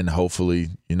 and hopefully,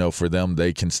 for them,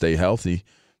 they can stay healthy.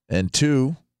 And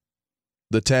two,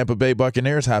 the Tampa Bay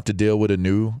Buccaneers have to deal with a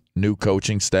new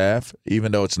coaching staff.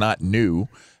 Even though it's not new,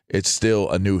 it's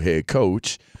still a new head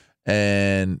coach,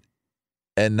 and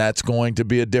that's going to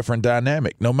be a different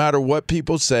dynamic. No matter what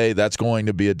people say, that's going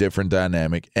to be a different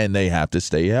dynamic, and they have to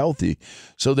stay healthy.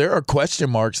 So there are question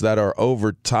marks that are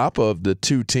over top of the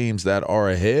two teams that are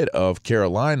ahead of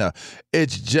Carolina.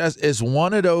 It's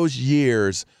one of those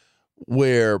years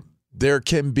where there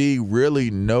can be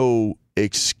really no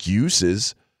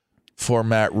excuses for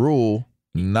Matt Rule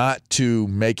not to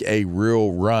make a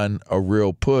real run, a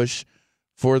real push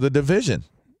for the division.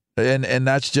 And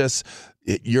that's just,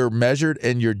 you're measured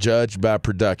and you're judged by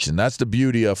production. That's the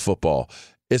beauty of football.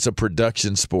 It's a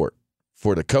production sport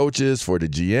for the coaches, for the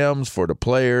GMs, for the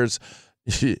players,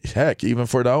 heck, even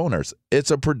for the owners.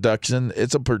 It's a production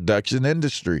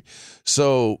industry.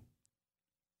 So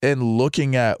in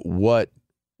looking at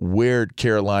where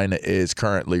Carolina is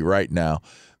currently right now,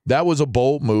 that was a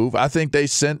bold move. I think they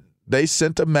sent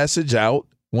a message out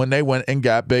when they went and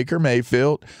got Baker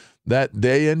Mayfield that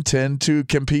they intend to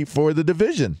compete for the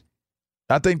division.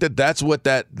 I think that's what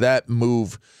that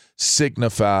move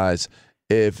signifies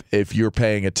if you're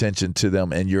paying attention to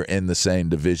them and you're in the same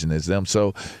division as them.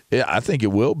 So yeah, I think it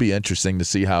will be interesting to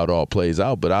see how it all plays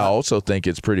out, but I also think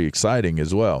it's pretty exciting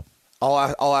as well.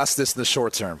 I'll ask this in the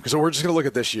short term, because we're just going to look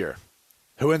at this year.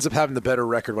 Who ends up having the better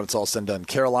record when it's all said and done,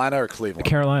 Carolina or Cleveland?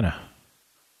 Carolina.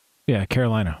 Yeah,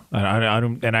 Carolina. I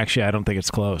don't think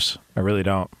it's close. I really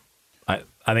don't.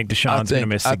 I think Deshaun's going to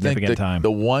miss significant time.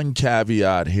 The one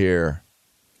caveat here,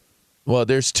 well,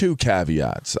 there's two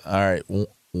caveats. All right.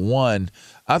 One,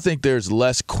 I think there's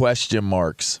less question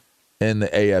marks in the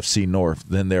AFC North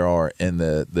than there are in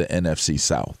the NFC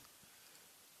South.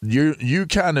 You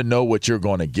kind of know what you're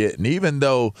going to get. And even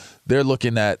though they're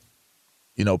looking at,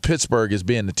 Pittsburgh as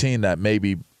being the team that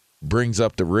maybe brings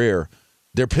up the rear,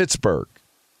 they're Pittsburgh.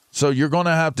 So you're going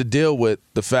to have to deal with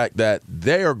the fact that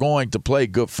they are going to play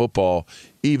good football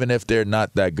even if they're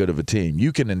not that good of a team.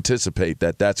 You can anticipate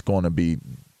that's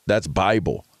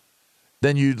Bible.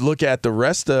 Then you look at the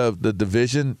rest of the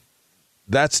division,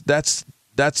 that's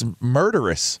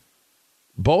murderous.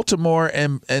 Baltimore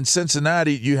and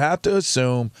Cincinnati, you have to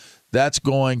assume that's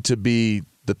going to be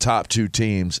the top two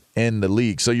teams in the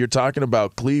league. So you're talking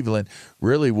about Cleveland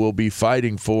really will be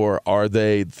fighting for, are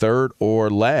they third or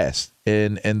last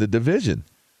in the division?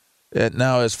 And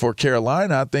now as for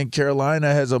Carolina, I think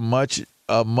Carolina has a much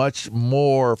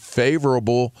more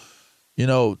favorable,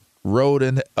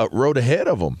 road ahead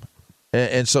of them.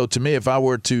 And so to me, if I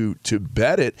were to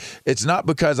bet it, it's not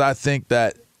because I think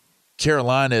that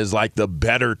Carolina is like the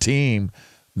better team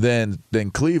than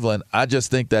Cleveland. I just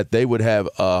think that they would have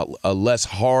a less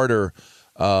harder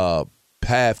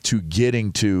path to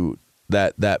getting to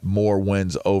that more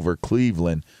wins over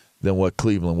Cleveland than what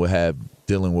Cleveland would have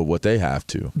dealing with what they have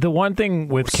to. The one thing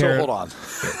with hold on.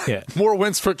 Yeah. More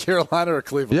wins for Carolina or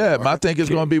Cleveland? Yeah, I think it's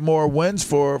going to be more wins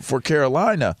for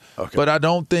Carolina. Okay. But I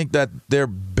don't think that they're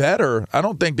better. I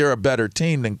don't think they're a better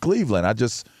team than Cleveland.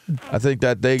 I think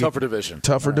that they tougher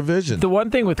division. The one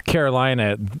thing with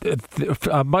Carolina,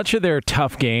 much of their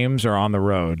tough games are on the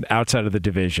road outside of the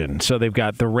division. So they've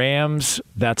got the Rams,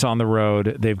 that's on the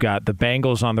road. They've got the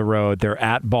Bengals on the road. They're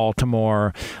at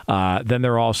Baltimore. Then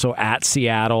they're also at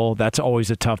Seattle. That's always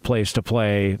a tough place to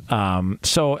play.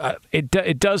 So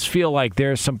it does feel like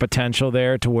there's some potential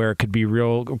there to where it could be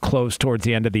real close towards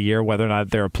the end of the year, whether or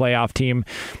not they're a playoff team.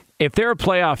 If they're a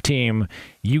playoff team,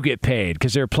 you get paid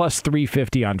because they're plus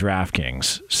 350 on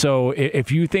DraftKings. So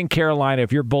if you think Carolina,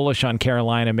 if you're bullish on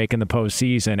Carolina making the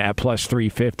postseason at plus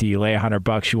 350, you lay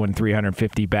 $100, you win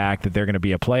 350 back that they're going to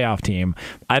be a playoff team.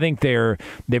 I think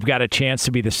they've got a chance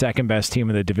to be the second best team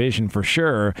in the division for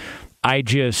sure.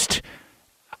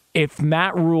 If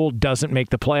Matt Rule doesn't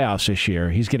make the playoffs this year,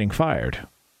 he's getting fired.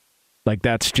 Like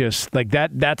that's just like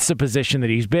that's the position that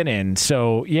he's been in.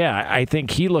 So yeah, I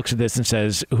think he looks at this and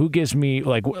says, who gives me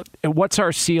what's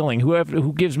our ceiling?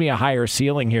 Who gives me a higher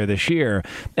ceiling here this year?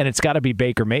 And it's got to be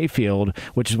Baker Mayfield,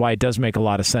 which is why it does make a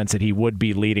lot of sense that he would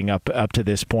be leading up to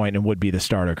this point and would be the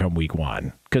starter come week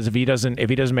 1. Because if he doesn't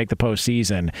make the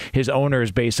postseason, his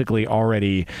owners basically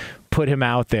already put him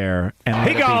out there and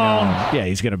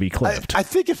he's going to be clipped. I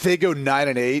think if they go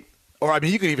 9-8, or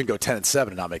you could even go 10-7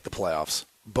 and not make the playoffs.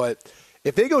 But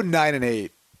if they go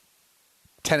 9-8,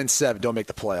 10-7, don't make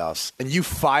the playoffs, and you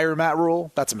fire Matt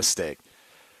Rule, that's a mistake.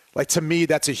 To me,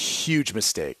 that's a huge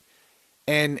mistake.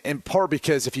 And in part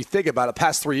because if you think about it,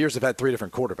 past 3 years, they've had 3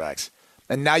 different quarterbacks.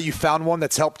 and now you found one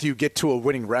that's helped you get to a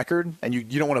winning record, and you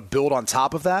don't want to build on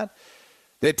top of that.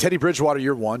 They had Teddy Bridgewater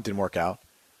year 1, didn't work out.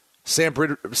 Sam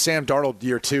Darnold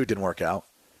year 2 didn't work out.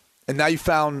 And now you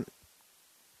found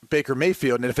Baker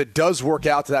Mayfield, and if it does work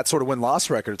out to that sort of win-loss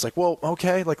record, it's like, well,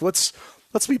 okay, like let's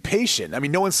be patient. I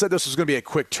mean, no one said this was going to be a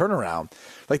quick turnaround.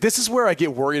 Like, this is where I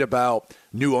get worried about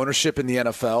new ownership in the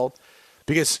NFL,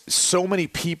 because so many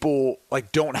people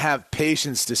like don't have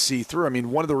patience to see through. I mean,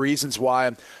 one of the reasons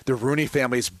why the Rooney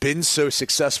family has been so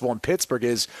successful in Pittsburgh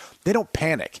is they don't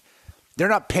panic. They're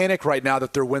not panicked right now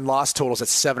that their win-loss total's at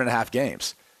 7.5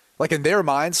 games. Like, in their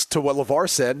minds, to what LeVar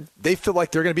said, they feel like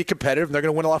they're going to be competitive and they're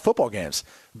going to win a lot of football games,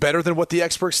 better than what the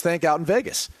experts think out in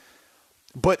Vegas.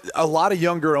 But a lot of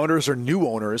younger owners or new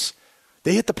owners,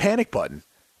 they hit the panic button.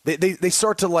 They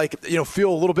start to, like,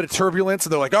 feel a little bit of turbulence,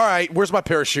 and they're like, all right, where's my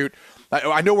parachute?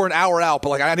 I know we're an hour out, but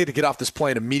like I need to get off this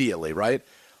plane immediately, right?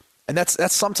 And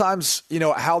that's sometimes,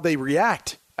 how they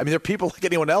react. I mean, they're people like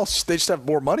anyone else. They just have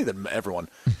more money than everyone.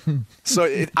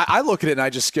 So I look at it and I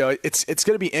just go, it's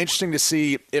going to be interesting to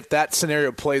see if that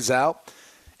scenario plays out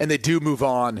and they do move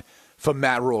on from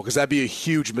Matt Rule, because that'd be a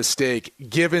huge mistake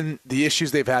given the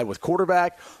issues they've had with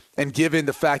quarterback and given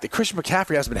the fact that Christian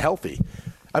McCaffrey hasn't been healthy.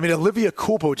 I mean, Olivia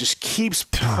Culpo just keeps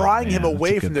prying him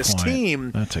away from this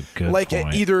team. That's a good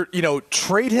point. Either,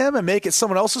 trade him and make it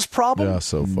someone else's problem,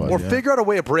 or figure out a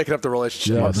way of breaking up the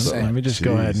relationship. Yeah, let me just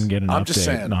go ahead and get an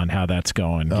update on how that's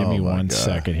going. Give me 1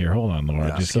 second here. Hold on,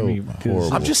 Laura. I'm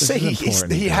just saying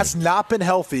he has not been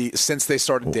healthy since they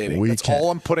started dating. That's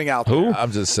all I'm putting out there.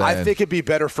 I'm just saying. I think it'd be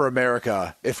better for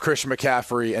America if Christian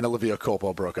McCaffrey and Olivia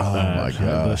Culpo broke up. Oh, my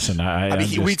God. Listen,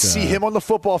 we'd see him on the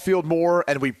football field more,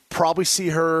 and we'd probably see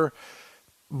her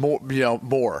more.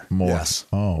 Yes.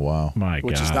 Oh, wow. My God.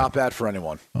 Which is not bad for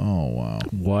anyone. Oh, wow.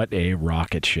 What a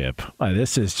rocket ship.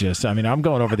 This is just, I'm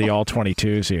going over the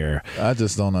all-22s here. I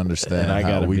just don't understand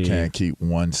how we can't keep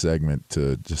one segment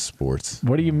to just sports.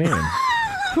 What do you mean?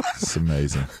 It's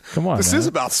amazing. Come on, This is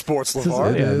about sports,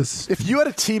 LeVar. It is. If you had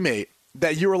a teammate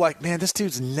that you were like, man, this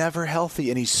dude's never healthy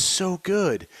and he's so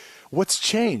good, what's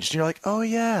changed? And you're like, oh,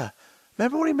 yeah.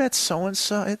 Remember when he met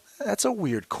so-and-so? That's a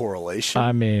weird correlation.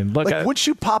 I mean, look. Like, wouldn't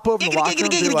you pop over the locker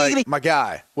room and be like, my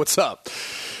guy, what's up?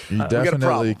 You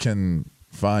definitely can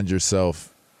find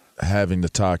yourself having to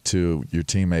talk to your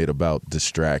teammate about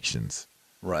distractions.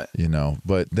 Right.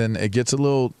 But then it gets a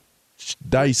little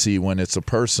dicey when it's a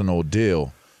personal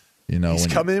deal. He's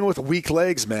coming in with weak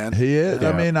legs, man. He is. Yeah.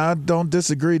 I mean, I don't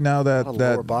disagree now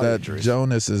that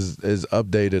Jonas is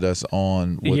updated us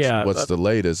on what's the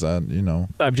latest.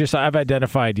 I've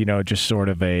identified, just sort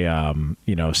of a,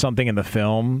 something in the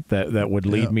film that would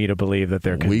lead me to believe that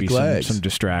there could be some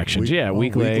distractions.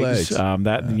 Weak legs.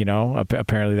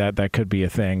 Apparently that could be a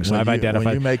thing. So I've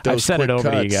identified. I've sent it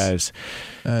over to you guys.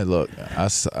 Hey, look,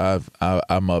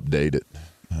 I'm updated.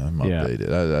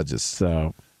 I just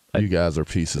you guys are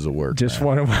pieces of work. Just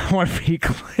want to be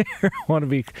clear.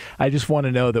 I just want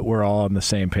to know that we're all on the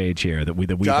same page here. That we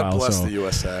God bless the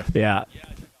USA. Yeah,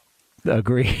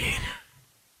 agreed.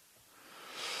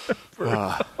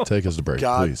 Take us to break,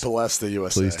 please. God bless the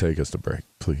USA. Please take us to break,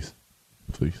 please.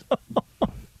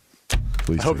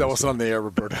 I hope that wasn't on the air,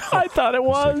 Roberto. I thought it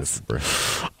was.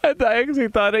 I actually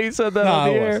thought he said that on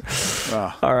the air.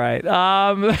 All right.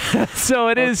 So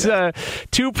it is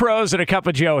 2 pros and a cup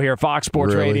of Joe here, Fox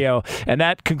Sports Radio. And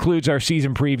that concludes our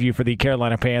season preview for the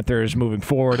Carolina Panthers moving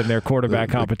forward in their quarterback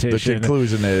competition. The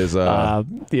conclusion is, free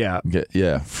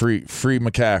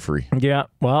McCaffrey. Yeah.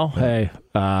 Well, hey.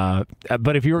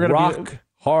 But if you were going to rock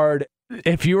hard.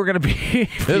 If you were going to be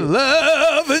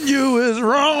loving you is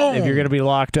wrong. If you're going to be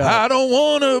locked up, I don't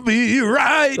want to be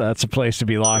right. That's a place to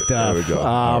be locked up. There we go.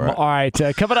 All right.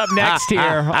 Coming up next here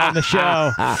on the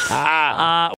show.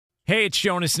 Hey, it's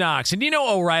Jonas Knox, and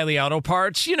O'Reilly Auto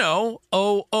Parts,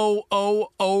 O'Reilly,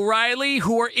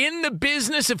 who are in the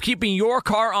business of keeping your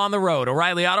car on the road.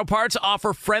 O'Reilly Auto Parts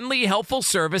offer friendly, helpful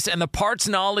service and the parts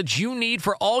knowledge you need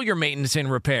for all your maintenance and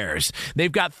repairs.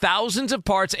 They've got thousands of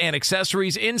parts and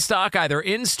accessories in stock, either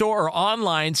in-store or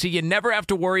online, so you never have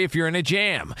to worry if you're in a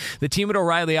jam. The team at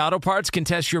O'Reilly Auto Parts can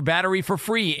test your battery for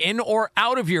free in or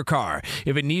out of your car.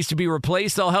 If it needs to be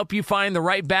replaced, they'll help you find the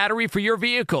right battery for your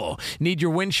vehicle. Need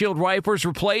your windshield wipers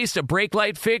replaced, a brake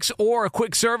light fix, or a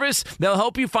quick service? They'll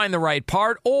help you find the right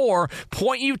part or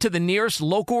point you to the nearest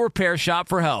local repair shop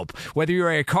for help. Whether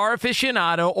you're a car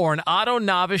aficionado or an auto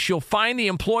novice, you'll find the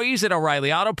employees at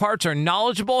O'Reilly Auto Parts are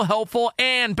knowledgeable, helpful,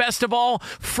 and best of all,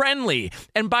 friendly.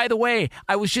 And by the way,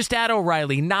 I was just at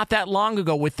O'Reilly not that long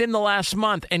ago, within the last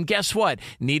month, and guess what?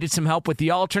 Needed some help with the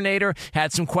alternator,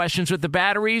 had some questions with the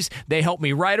batteries. They helped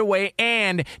me right away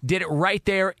and did it right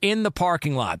there in the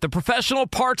parking lot. The professional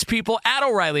parts people at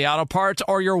O'Reilly Auto Parts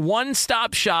are your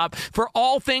one-stop shop for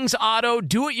all things auto,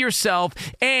 do-it-yourself,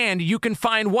 and you can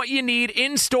find what you need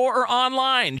in-store or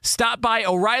online. Stop by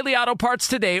O'Reilly Auto Parts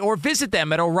today or visit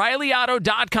them at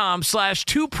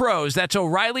O'ReillyAuto.com/2pros. That's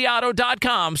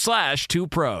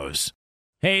O'ReillyAuto.com/2pros.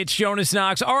 Hey, it's Jonas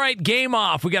Knox. All right, game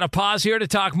off. We got to pause here to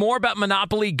talk more about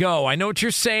Monopoly Go. I know what you're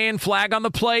saying, flag on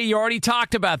the play. You already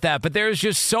talked about that, but there's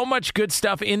just so much good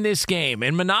stuff in this game.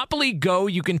 In Monopoly Go,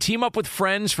 you can team up with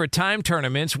friends for time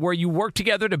tournaments where you work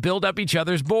together to build up each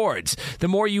other's boards. The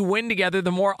more you win together, the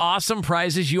more awesome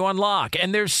prizes you unlock,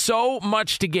 and there's so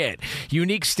much to get.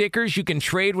 Unique stickers you can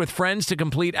trade with friends to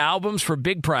complete albums for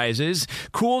big prizes,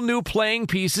 cool new playing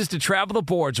pieces to travel the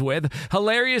boards with,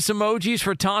 hilarious emojis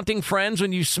for taunting friends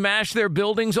when you smash their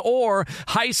buildings or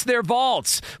heist their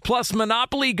vaults. Plus,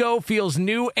 Monopoly Go feels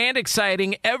new and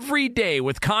exciting every day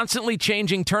with constantly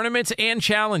changing tournaments and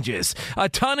challenges. A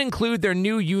ton include their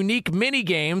new unique mini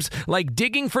games like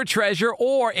digging for treasure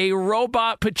or a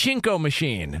robot pachinko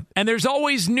machine. And there's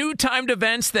always new timed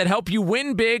events that help you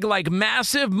win big, like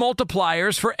massive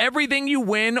multipliers for everything you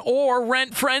win or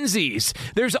rent frenzies.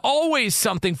 There's always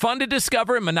something fun to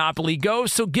discover in Monopoly Go,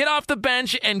 so get off the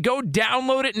bench and go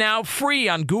download it now free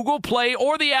on Google Play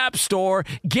or the App Store.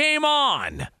 Game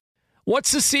on!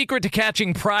 What's the secret to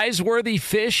catching prize-worthy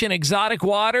fish in exotic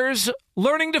waters?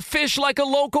 Learning to fish like a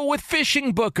local with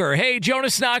Fishing Booker. Hey,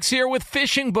 Jonas Knox here with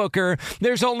Fishing Booker.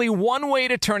 There's only one way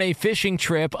to turn a fishing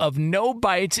trip of no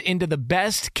bites into the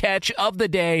best catch of the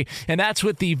day, and that's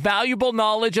with the valuable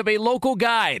knowledge of a local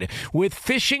guide. With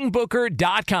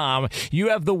FishingBooker.com, you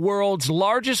have the world's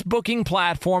largest booking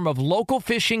platform of local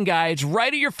fishing guides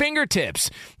right at your fingertips.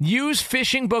 Use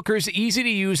Fishing Booker's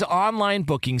easy-to-use online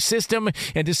booking system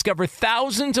and discover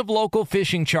thousands of local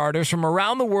fishing charters from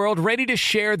around the world ready to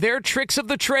share their tricks of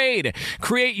the trade.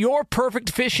 Create your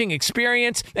perfect fishing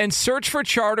experience and search for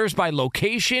charters by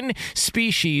location,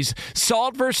 species,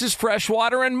 salt versus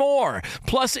freshwater, and more.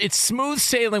 Plus, it's smooth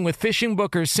sailing with Fishing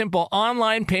Booker's simple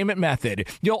online payment method.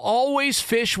 You'll always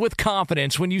fish with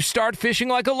confidence when you start fishing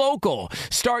like a local.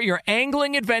 Start your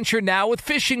angling adventure now with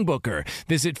Fishing Booker.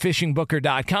 Visit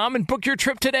FishingBooker.com and book your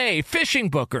trip today. Fishing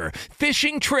Booker.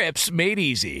 Fishing trips made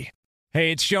easy.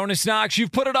 Hey, it's Jonas Knox.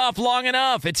 You've put it off long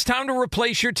enough. It's time to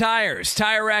replace your tires.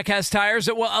 Tire Rack has tires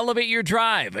that will elevate your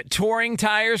drive. Touring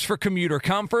tires for commuter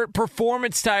comfort,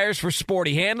 performance tires for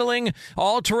sporty handling,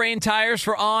 all-terrain tires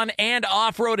for on- and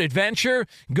off-road adventure.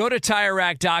 Go to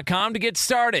TireRack.com to get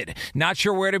started. Not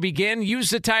sure where to begin?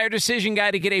 Use the Tire Decision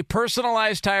Guide to get a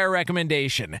personalized tire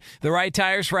recommendation. The right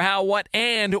tires for how, what,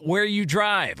 and where you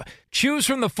drive. Choose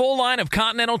from the full line of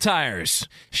Continental tires.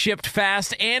 Shipped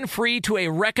fast and free to a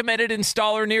recommended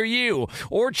installer near you.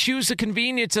 Or choose the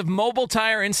convenience of mobile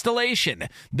tire installation.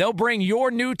 They'll bring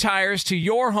your new tires to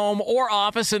your home or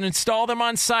office and install them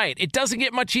on site. It doesn't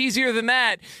get much easier than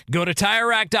that. Go to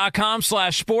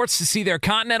TireRack.com/sports to see their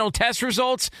Continental test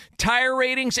results, tire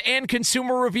ratings, and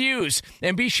consumer reviews.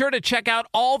 And be sure to check out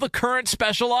all the current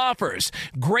special offers.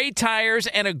 Great tires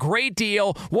and a great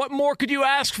deal. What more could you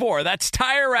ask for? That's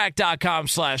TireRack.com/sports.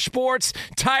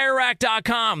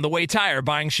 TireRack.com, the way tire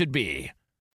buying should be.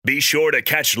 Be sure to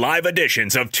catch live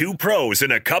editions of Two Pros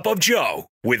and a Cup of Joe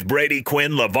with Brady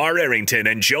Quinn, LeVar Arrington,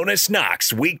 and Jonas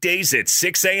Knox weekdays at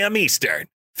 6 a.m. Eastern,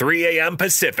 3 a.m.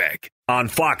 Pacific on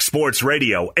Fox Sports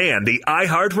Radio and the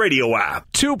iHeartRadio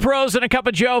app. Two Pros and a Cup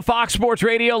of Joe, Fox Sports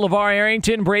Radio, LeVar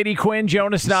Arrington, Brady Quinn,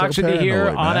 Jonas Knox with you here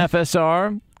on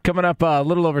FSR. Coming up a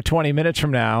little over 20 minutes from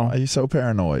now. Why are you so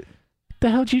paranoid? The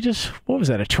hell did you just, what was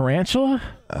that, a tarantula?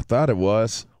 I thought it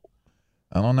was.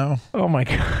 I don't know. Oh, my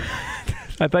God.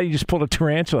 I thought you just pulled a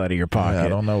tarantula out of your pocket. Yeah, I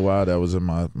don't know why that was in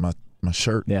my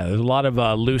shirt. Yeah, there's a lot of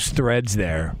loose threads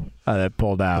there that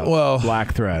pulled out. Well,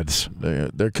 black threads.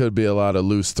 There could be a lot of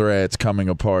loose threads coming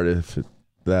apart if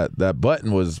that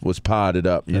button was potted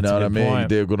up. You know what I mean? Point. You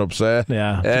dig what I'm saying?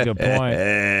 Yeah, that's a good point.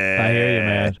 I hear you,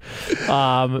 man.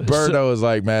 Birdo is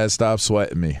like, man, stop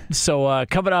sweating me. So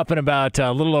coming up in about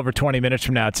a little over 20 minutes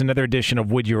from now, it's another edition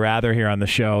of Would You Rather here on the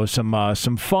show.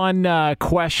 Some fun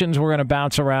questions we're going to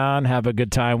bounce around, have a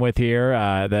good time with here.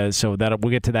 So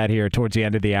we'll get to that here towards the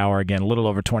end of the hour again, a little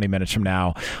over 20 minutes from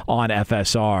now on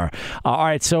FSR. All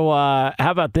right, so how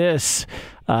about this?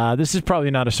 This is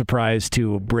probably not a surprise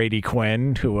to Brady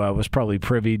Quinn, who was probably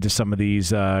privy to some of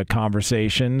these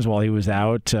conversations while he was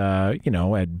out,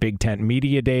 at Big Ten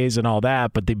Media Days and all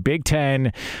that. But the Big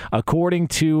Ten, according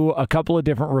to a couple of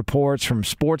different reports from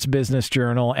Sports Business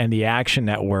Journal and the Action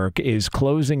Network, is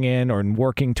closing in or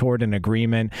working toward an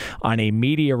agreement on a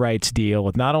media rights deal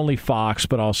with not only Fox,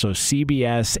 but also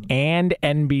CBS and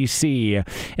NBC.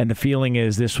 And the feeling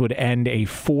is this would end a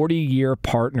 40-year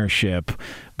partnership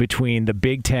between the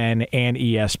Big Ten and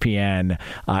ESPN,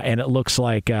 and it looks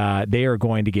like they are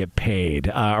going to get paid.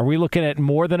 Are we looking at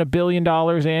more than $1 billion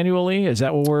annually? Is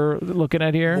that what we're looking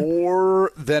at here?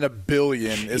 More than $1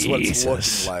 billion is what it's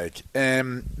looking like.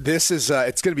 And this is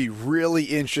it's going to be really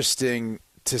interesting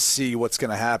to see what's going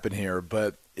to happen here.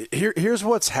 But here's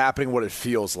what's happening, what it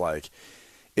feels like.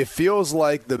 It feels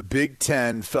like the Big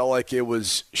Ten felt like it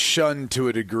was shunned to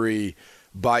a degree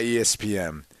by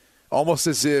ESPN, almost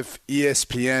as if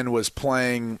ESPN was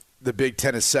playing the Big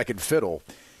Ten as second fiddle.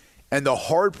 And the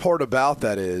hard part about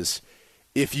that is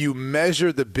if you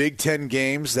measure the Big Ten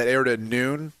games that aired at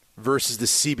noon versus the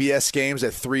CBS games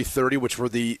at 3:30, which were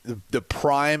the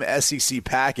prime SEC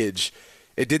package,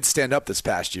 it did stand up this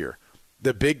past year.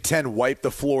 The Big Ten wiped the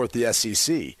floor with the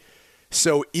SEC.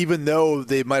 So even though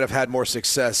they might have had more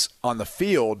success on the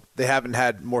field, they haven't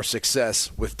had more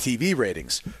success with TV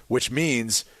ratings, which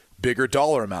means bigger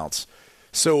dollar amounts.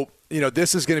 So,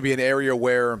 this is going to be an area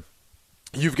where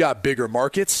you've got bigger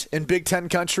markets in Big Ten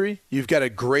country. You've got a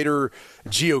greater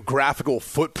geographical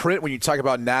footprint when you talk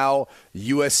about now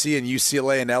USC and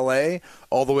UCLA and LA,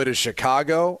 all the way to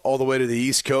Chicago, all the way to the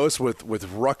East Coast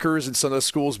with Rutgers and some of those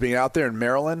schools being out there in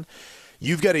Maryland.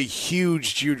 You've got a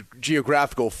huge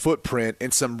geographical footprint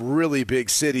in some really big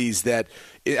cities that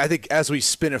I think as we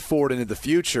spin it forward into the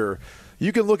future,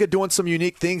 you can look at doing some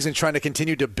unique things and trying to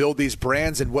continue to build these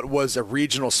brands in what was a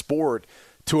regional sport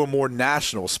to a more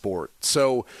national sport.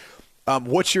 So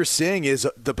what you're seeing is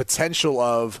the potential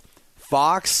of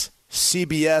Fox,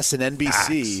 CBS, and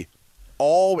NBC,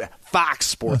 all Fox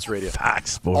Sports Radio,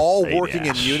 working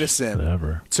in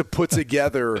unison to put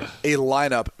together a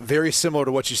lineup very similar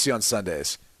to what you see on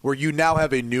Sundays, where you now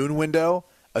have a noon window,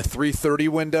 a 3:30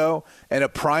 window, and a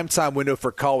primetime window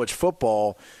for college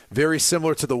football, very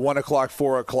similar to the 1 o'clock,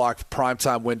 4 o'clock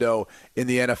primetime window in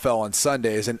the NFL on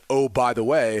Sundays. And, oh, by the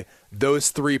way,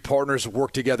 those three partners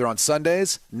work together on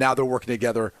Sundays. Now they're working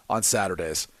together on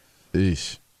Saturdays.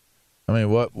 Eesh. I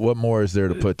mean, what more is there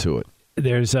to put to it?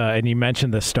 There's and you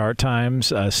mentioned the start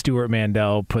times. Stuart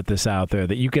Mandel put this out there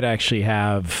that you could actually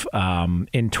have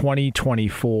in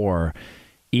 2024,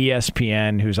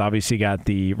 ESPN, who's obviously got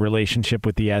the relationship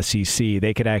with the SEC,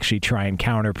 they could actually try and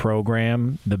counter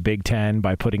program the Big Ten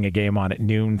by putting a game on at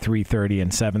noon, 3:30,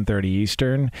 and 7:30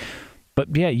 Eastern.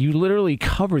 But, yeah, you literally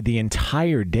covered the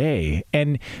entire day.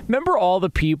 And remember all the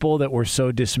people that were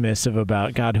so dismissive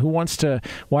about, God,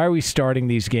 why are we starting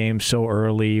these games so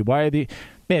early?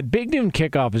 Man, Big Noon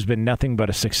Kickoff has been nothing but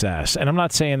a success. And I'm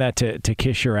not saying that to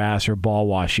kiss your ass or ball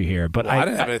wash you here. But I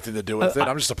didn't have anything to do with it.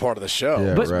 I'm just a part of the show.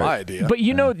 Yeah, it's my idea. But,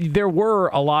 there were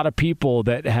a lot of people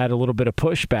that had a little bit of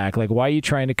pushback. Like, why are you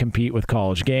trying to compete with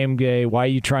College Game Day? Why are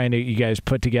you guys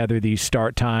put together these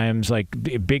start times? Like,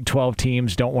 Big 12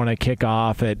 teams don't want to kick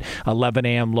off at 11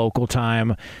 a.m. local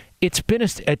time. It's been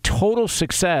a total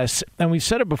success, and we've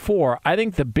said it before. I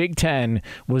think the Big Ten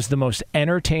was the most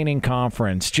entertaining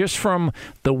conference just from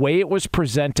the way it was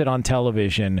presented on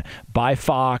television by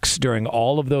Fox during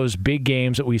all of those big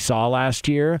games that we saw last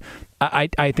year.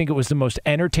 I think it was the most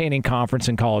entertaining conference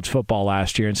in college football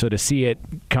last year, and so to see it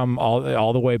come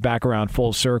all the way back around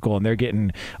full circle, and they're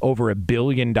getting over $1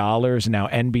 billion, and now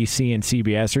NBC and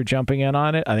CBS are jumping in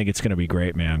on it, I think it's going to be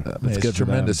great, man. It's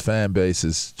tremendous fan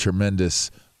bases,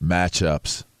 tremendous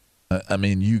matchups. I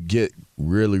mean, you get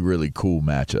really, really cool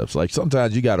matchups. Like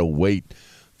sometimes you got to wait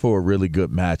for a really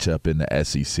good matchup in the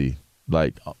SEC.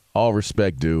 Like all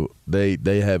respect due, they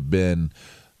have been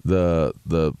the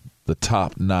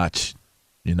top notch,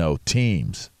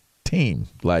 team.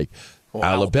 Like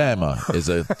Alabama is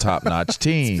a top notch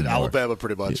team. Alabama,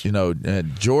 pretty much.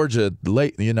 And Georgia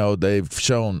they've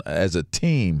shown as a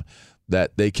team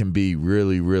that they can be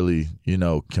really, really,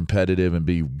 competitive and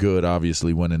be good,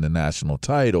 obviously winning the national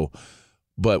title.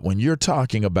 But when you're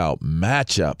talking about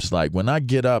matchups, like when I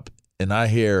get up and I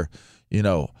hear,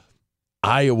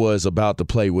 Iowa is about to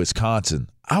play Wisconsin,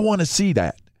 I want to see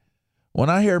that. When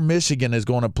I hear Michigan is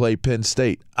going to play Penn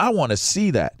State, I want to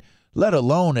see that, let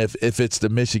alone if it's the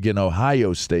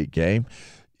Michigan-Ohio State game.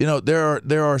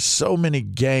 There are so many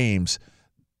games,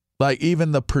 like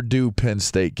even the Purdue-Penn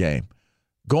State game.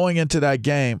 Going into that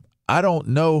game, I don't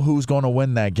know who's going to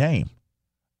win that game.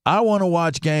 I want to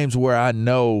watch games where I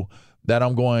know that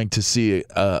I'm going to see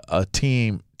a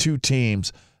team, two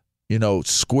teams,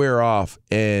 square off,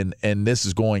 and this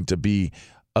is going to be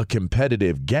a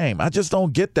competitive game. I just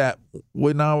don't get that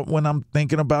when I'm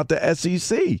thinking about the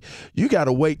SEC. You got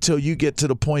to wait till you get to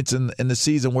the points in the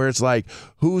season where it's like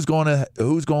who's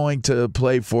going to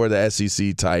play for the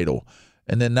SEC title,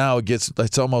 and then now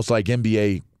it's almost like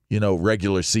NBA.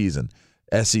 Regular season,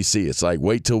 SEC. It's like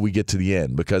wait till we get to the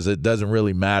end because it doesn't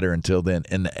really matter until then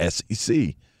in the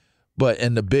SEC. But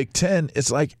in the Big Ten,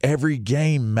 it's like every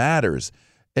game matters.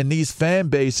 And these fan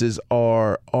bases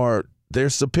they're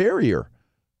superior.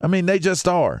 I mean, they just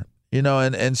are.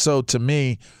 And so to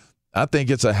me, I think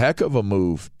it's a heck of a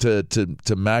move to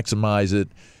maximize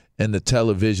it in the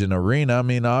television arena. I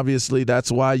mean, obviously,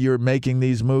 that's why you're making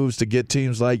these moves to get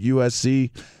teams like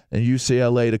USC and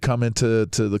UCLA to come into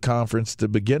the conference to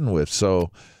begin with.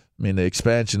 So, I mean, the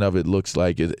expansion of it looks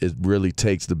like it really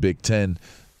takes the Big Ten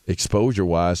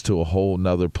exposure-wise to a whole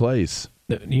nother place.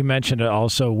 You mentioned it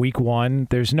also, week one,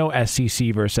 there's no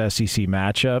SEC versus SEC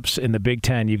matchups. In the Big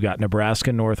Ten, you've got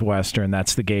Nebraska Northwestern.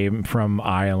 That's the game from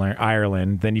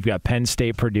Ireland. Then you've got Penn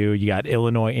State, Purdue. You got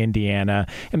Illinois, Indiana.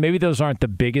 And maybe those aren't the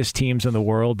biggest teams in the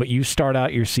world, but you start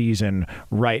out your season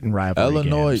right in rivalry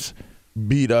Illinois games.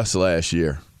 Beat us last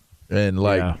year in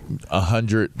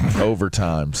 100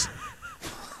 overtimes.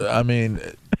 I mean...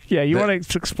 Yeah, you want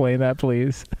to explain that,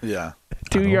 please? Yeah.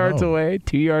 2 yards away,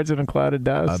 2 yards in a cloud of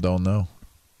dust. I don't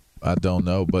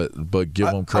know, but give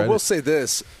them credit. I will say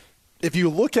this. If you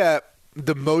look at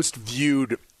the most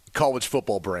viewed college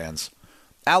football brands,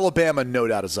 Alabama, no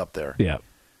doubt, is up there. Yeah.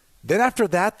 Then after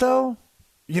that, though,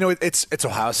 it's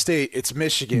Ohio State, it's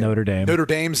Michigan. Notre Dame. Notre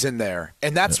Dame's in there.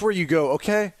 And that's where you go,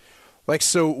 okay,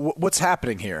 so what's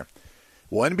happening here?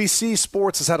 Well, NBC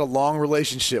Sports has had a long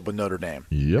relationship with Notre Dame.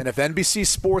 Yep. And if NBC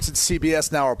Sports and CBS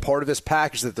now are part of this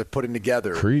package that they're putting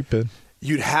together,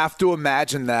 you'd have to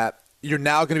imagine that you're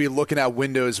now going to be looking at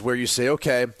windows where you say,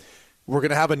 okay, we're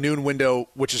going to have a noon window,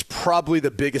 which is probably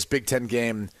the biggest Big Ten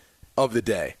game of the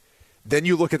day. Then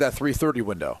you look at that 3:30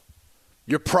 window.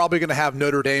 You're probably going to have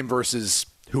Notre Dame versus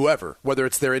whoever, whether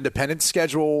it's their independent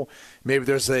schedule, maybe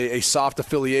there's a soft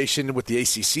affiliation with the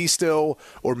ACC still,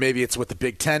 or maybe it's with the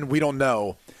Big Ten. We don't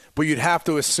know. But you'd have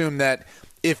to assume that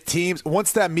if teams,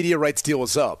 once that media rights deal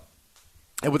is up,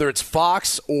 and whether it's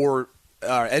Fox or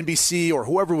NBC or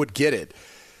whoever would get it,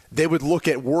 they would look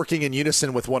at working in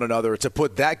unison with one another to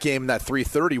put that game in that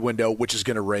 3:30 window, which is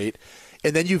going to rate.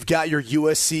 And then you've got your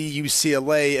USC,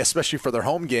 UCLA, especially for their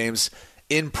home games,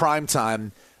 in prime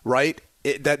time, right?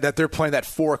 That they're playing that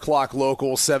 4 o'clock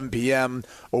local, 7 p.m.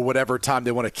 or whatever time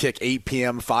they want to kick, 8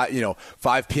 p.m.,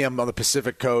 5 p.m. on the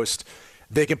Pacific Coast.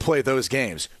 They can play those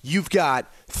games. You've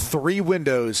got 3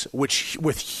 windows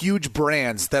with huge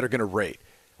brands that are going to rate.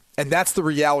 And that's the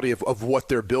reality of what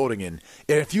they're building in.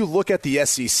 And if you look at the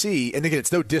SEC, and again,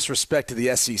 it's no disrespect to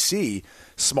the SEC,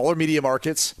 smaller media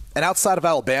markets, and outside of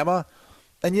Alabama,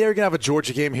 and yeah, you're going to have a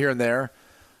Georgia game here and there.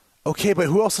 Okay, but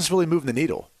who else is really moving the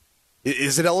needle?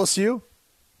 Is it LSU?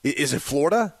 Is it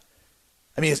Florida?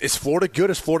 I mean, is Florida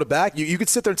good? Is Florida back? You could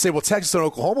sit there and say, well, Texas and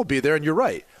Oklahoma will be there, and you're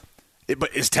right.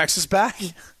 But is Texas back?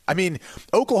 I mean,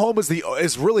 Oklahoma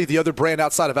is really the other brand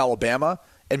outside of Alabama,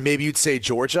 and maybe you'd say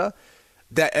Georgia,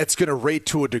 that it's going to rate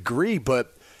to a degree,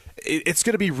 but it's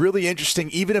going to be really interesting,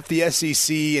 even if the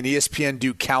SEC and ESPN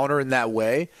do counter in that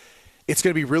way. It's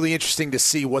going to be really interesting to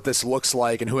see what this looks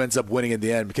like and who ends up winning in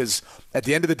the end, because at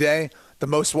the end of the day, the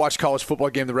most watched college football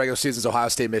game in the regular season is Ohio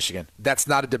State, Michigan. That's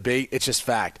not a debate. It's just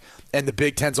fact. And the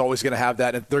Big Ten's always going to have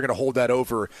that, and they're going to hold that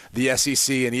over the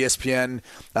SEC and ESPN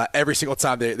every single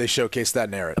time they showcase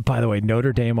that narrative. By the way,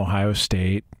 Notre Dame, Ohio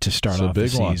State to start off the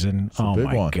season. Oh,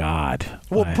 my God.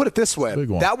 Well, put it this way.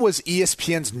 That was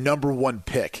ESPN's number 1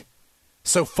 pick.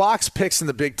 So Fox picks in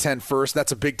the Big Ten first.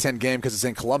 That's a Big Ten game because it's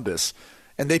in Columbus.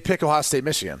 And they pick Ohio State,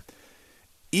 Michigan.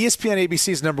 ESPN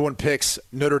ABC's number 1 picks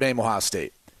Notre Dame, Ohio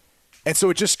State. And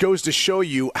so it just goes to show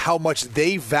you how much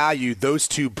they value those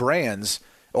 2 brands,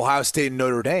 Ohio State and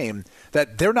Notre Dame,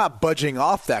 that they're not budging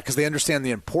off that because they understand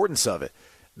the importance of it.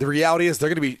 The reality is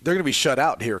they're going to be shut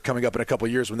out here coming up in a couple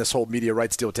of years when this whole media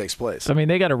rights deal takes place. I mean,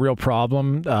 they got a real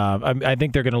problem. I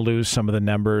think they're going to lose some of the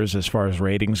numbers as far as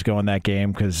ratings go in that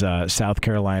game because South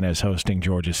Carolina is hosting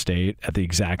Georgia State at the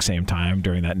exact same time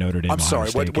during that Notre Dame. I'm sorry,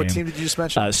 Ohio State what game. team did you just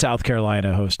mention? South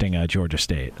Carolina hosting Georgia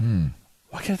State.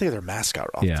 Why can't I think of their mascot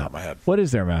off the top of my head? What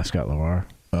is their mascot, LeVar?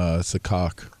 It's a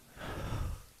cock.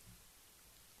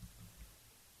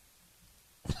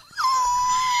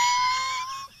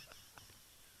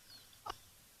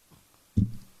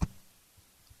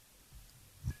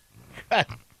 You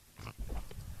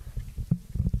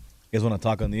guys want to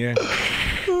talk on the air?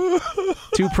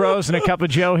 2 pros and a cup of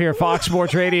Joe here, Fox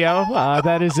Sports Radio.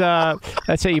 That's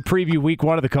how you preview week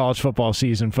 1 of the college football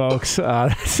season, folks.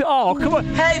 Oh, come on.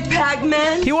 Hey,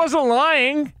 Pac-Man. He wasn't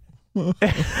lying. He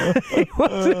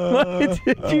wasn't lying.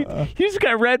 You just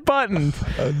got red buttoned.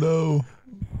 I know.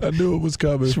 I knew it was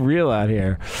coming. It's real out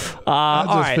here. I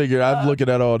just figured, I'm looking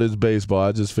at all this baseball,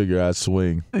 I just figured I'd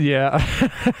swing. Yeah.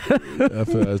 I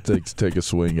feel I'd take a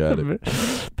swing at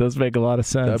it. Does make a lot of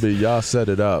sense. I mean, y'all set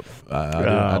it up.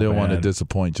 I didn't want to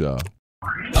disappoint y'all.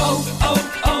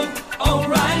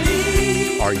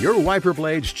 O'Reilly. Are your wiper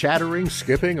blades chattering,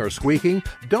 skipping, or squeaking?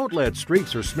 Don't let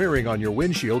streaks or smearing on your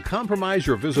windshield compromise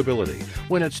your visibility.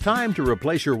 When it's time to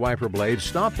replace your wiper blades,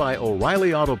 stop by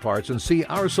O'Reilly Auto Parts and see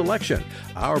our selection.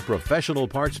 Our professional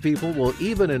parts people will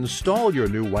even install your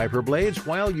new wiper blades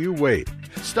while you wait.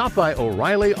 Stop by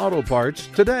O'Reilly Auto Parts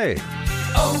today.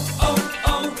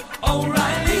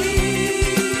 O'Reilly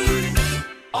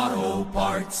Auto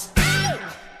Parts.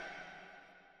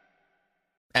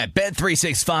 At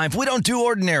Bet365, we don't do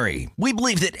ordinary. We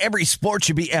believe that every sport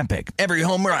should be epic. Every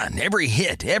home run, every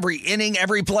hit, every inning,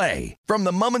 every play. From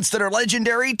the moments that are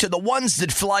legendary to the ones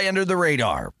that fly under the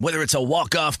radar. Whether it's a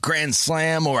walk-off grand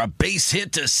slam or a base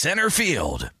hit to center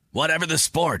field. Whatever the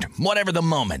sport, whatever the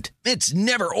moment. It's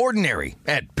never ordinary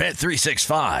at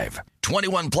Bet365.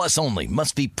 21 plus only.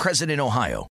 Must be present in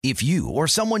Ohio. If you or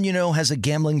someone you know has a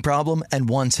gambling problem and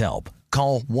wants help,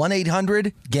 call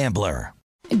 1-800-GAMBLER.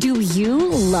 Do you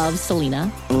love Selena?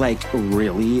 Like,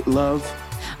 really love?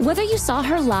 Whether you saw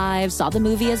her live, saw the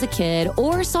movie as a kid,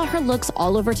 or saw her looks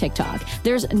all over TikTok,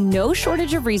 there's no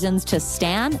shortage of reasons to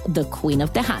stan the Queen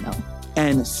of Tejano.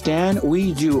 And Stan,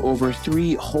 we do over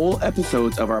 3 whole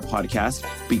episodes of our podcast,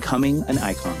 Becoming an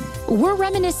Icon. We're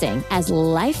reminiscing as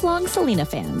lifelong Selena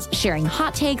fans, sharing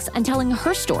hot takes and telling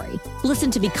her story.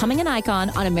 Listen to Becoming an Icon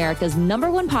on America's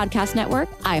 #1 podcast network,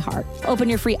 iHeart. Open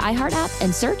your free iHeart app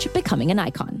and search Becoming an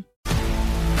Icon.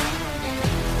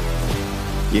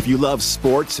 If you love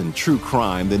sports and true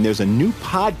crime, then there's a new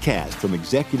podcast from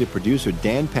executive producer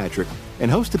Dan Patrick and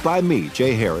hosted by me,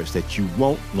 Jay Harris, that you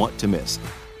won't want to miss.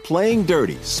 Playing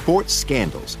Dirty: Sports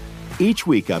Scandals. Each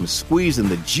week, I'm squeezing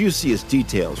the juiciest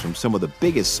details from some of the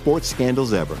biggest sports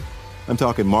scandals ever. I'm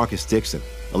talking Marcus Dixon,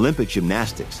 Olympic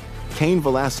gymnastics, Cain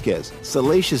Velasquez,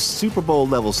 salacious Super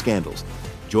Bowl-level scandals.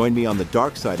 Join me on the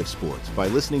dark side of sports by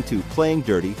listening to Playing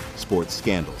Dirty: Sports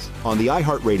Scandals on the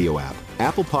iHeartRadio app,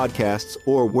 Apple Podcasts,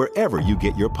 or wherever you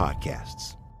get your podcasts.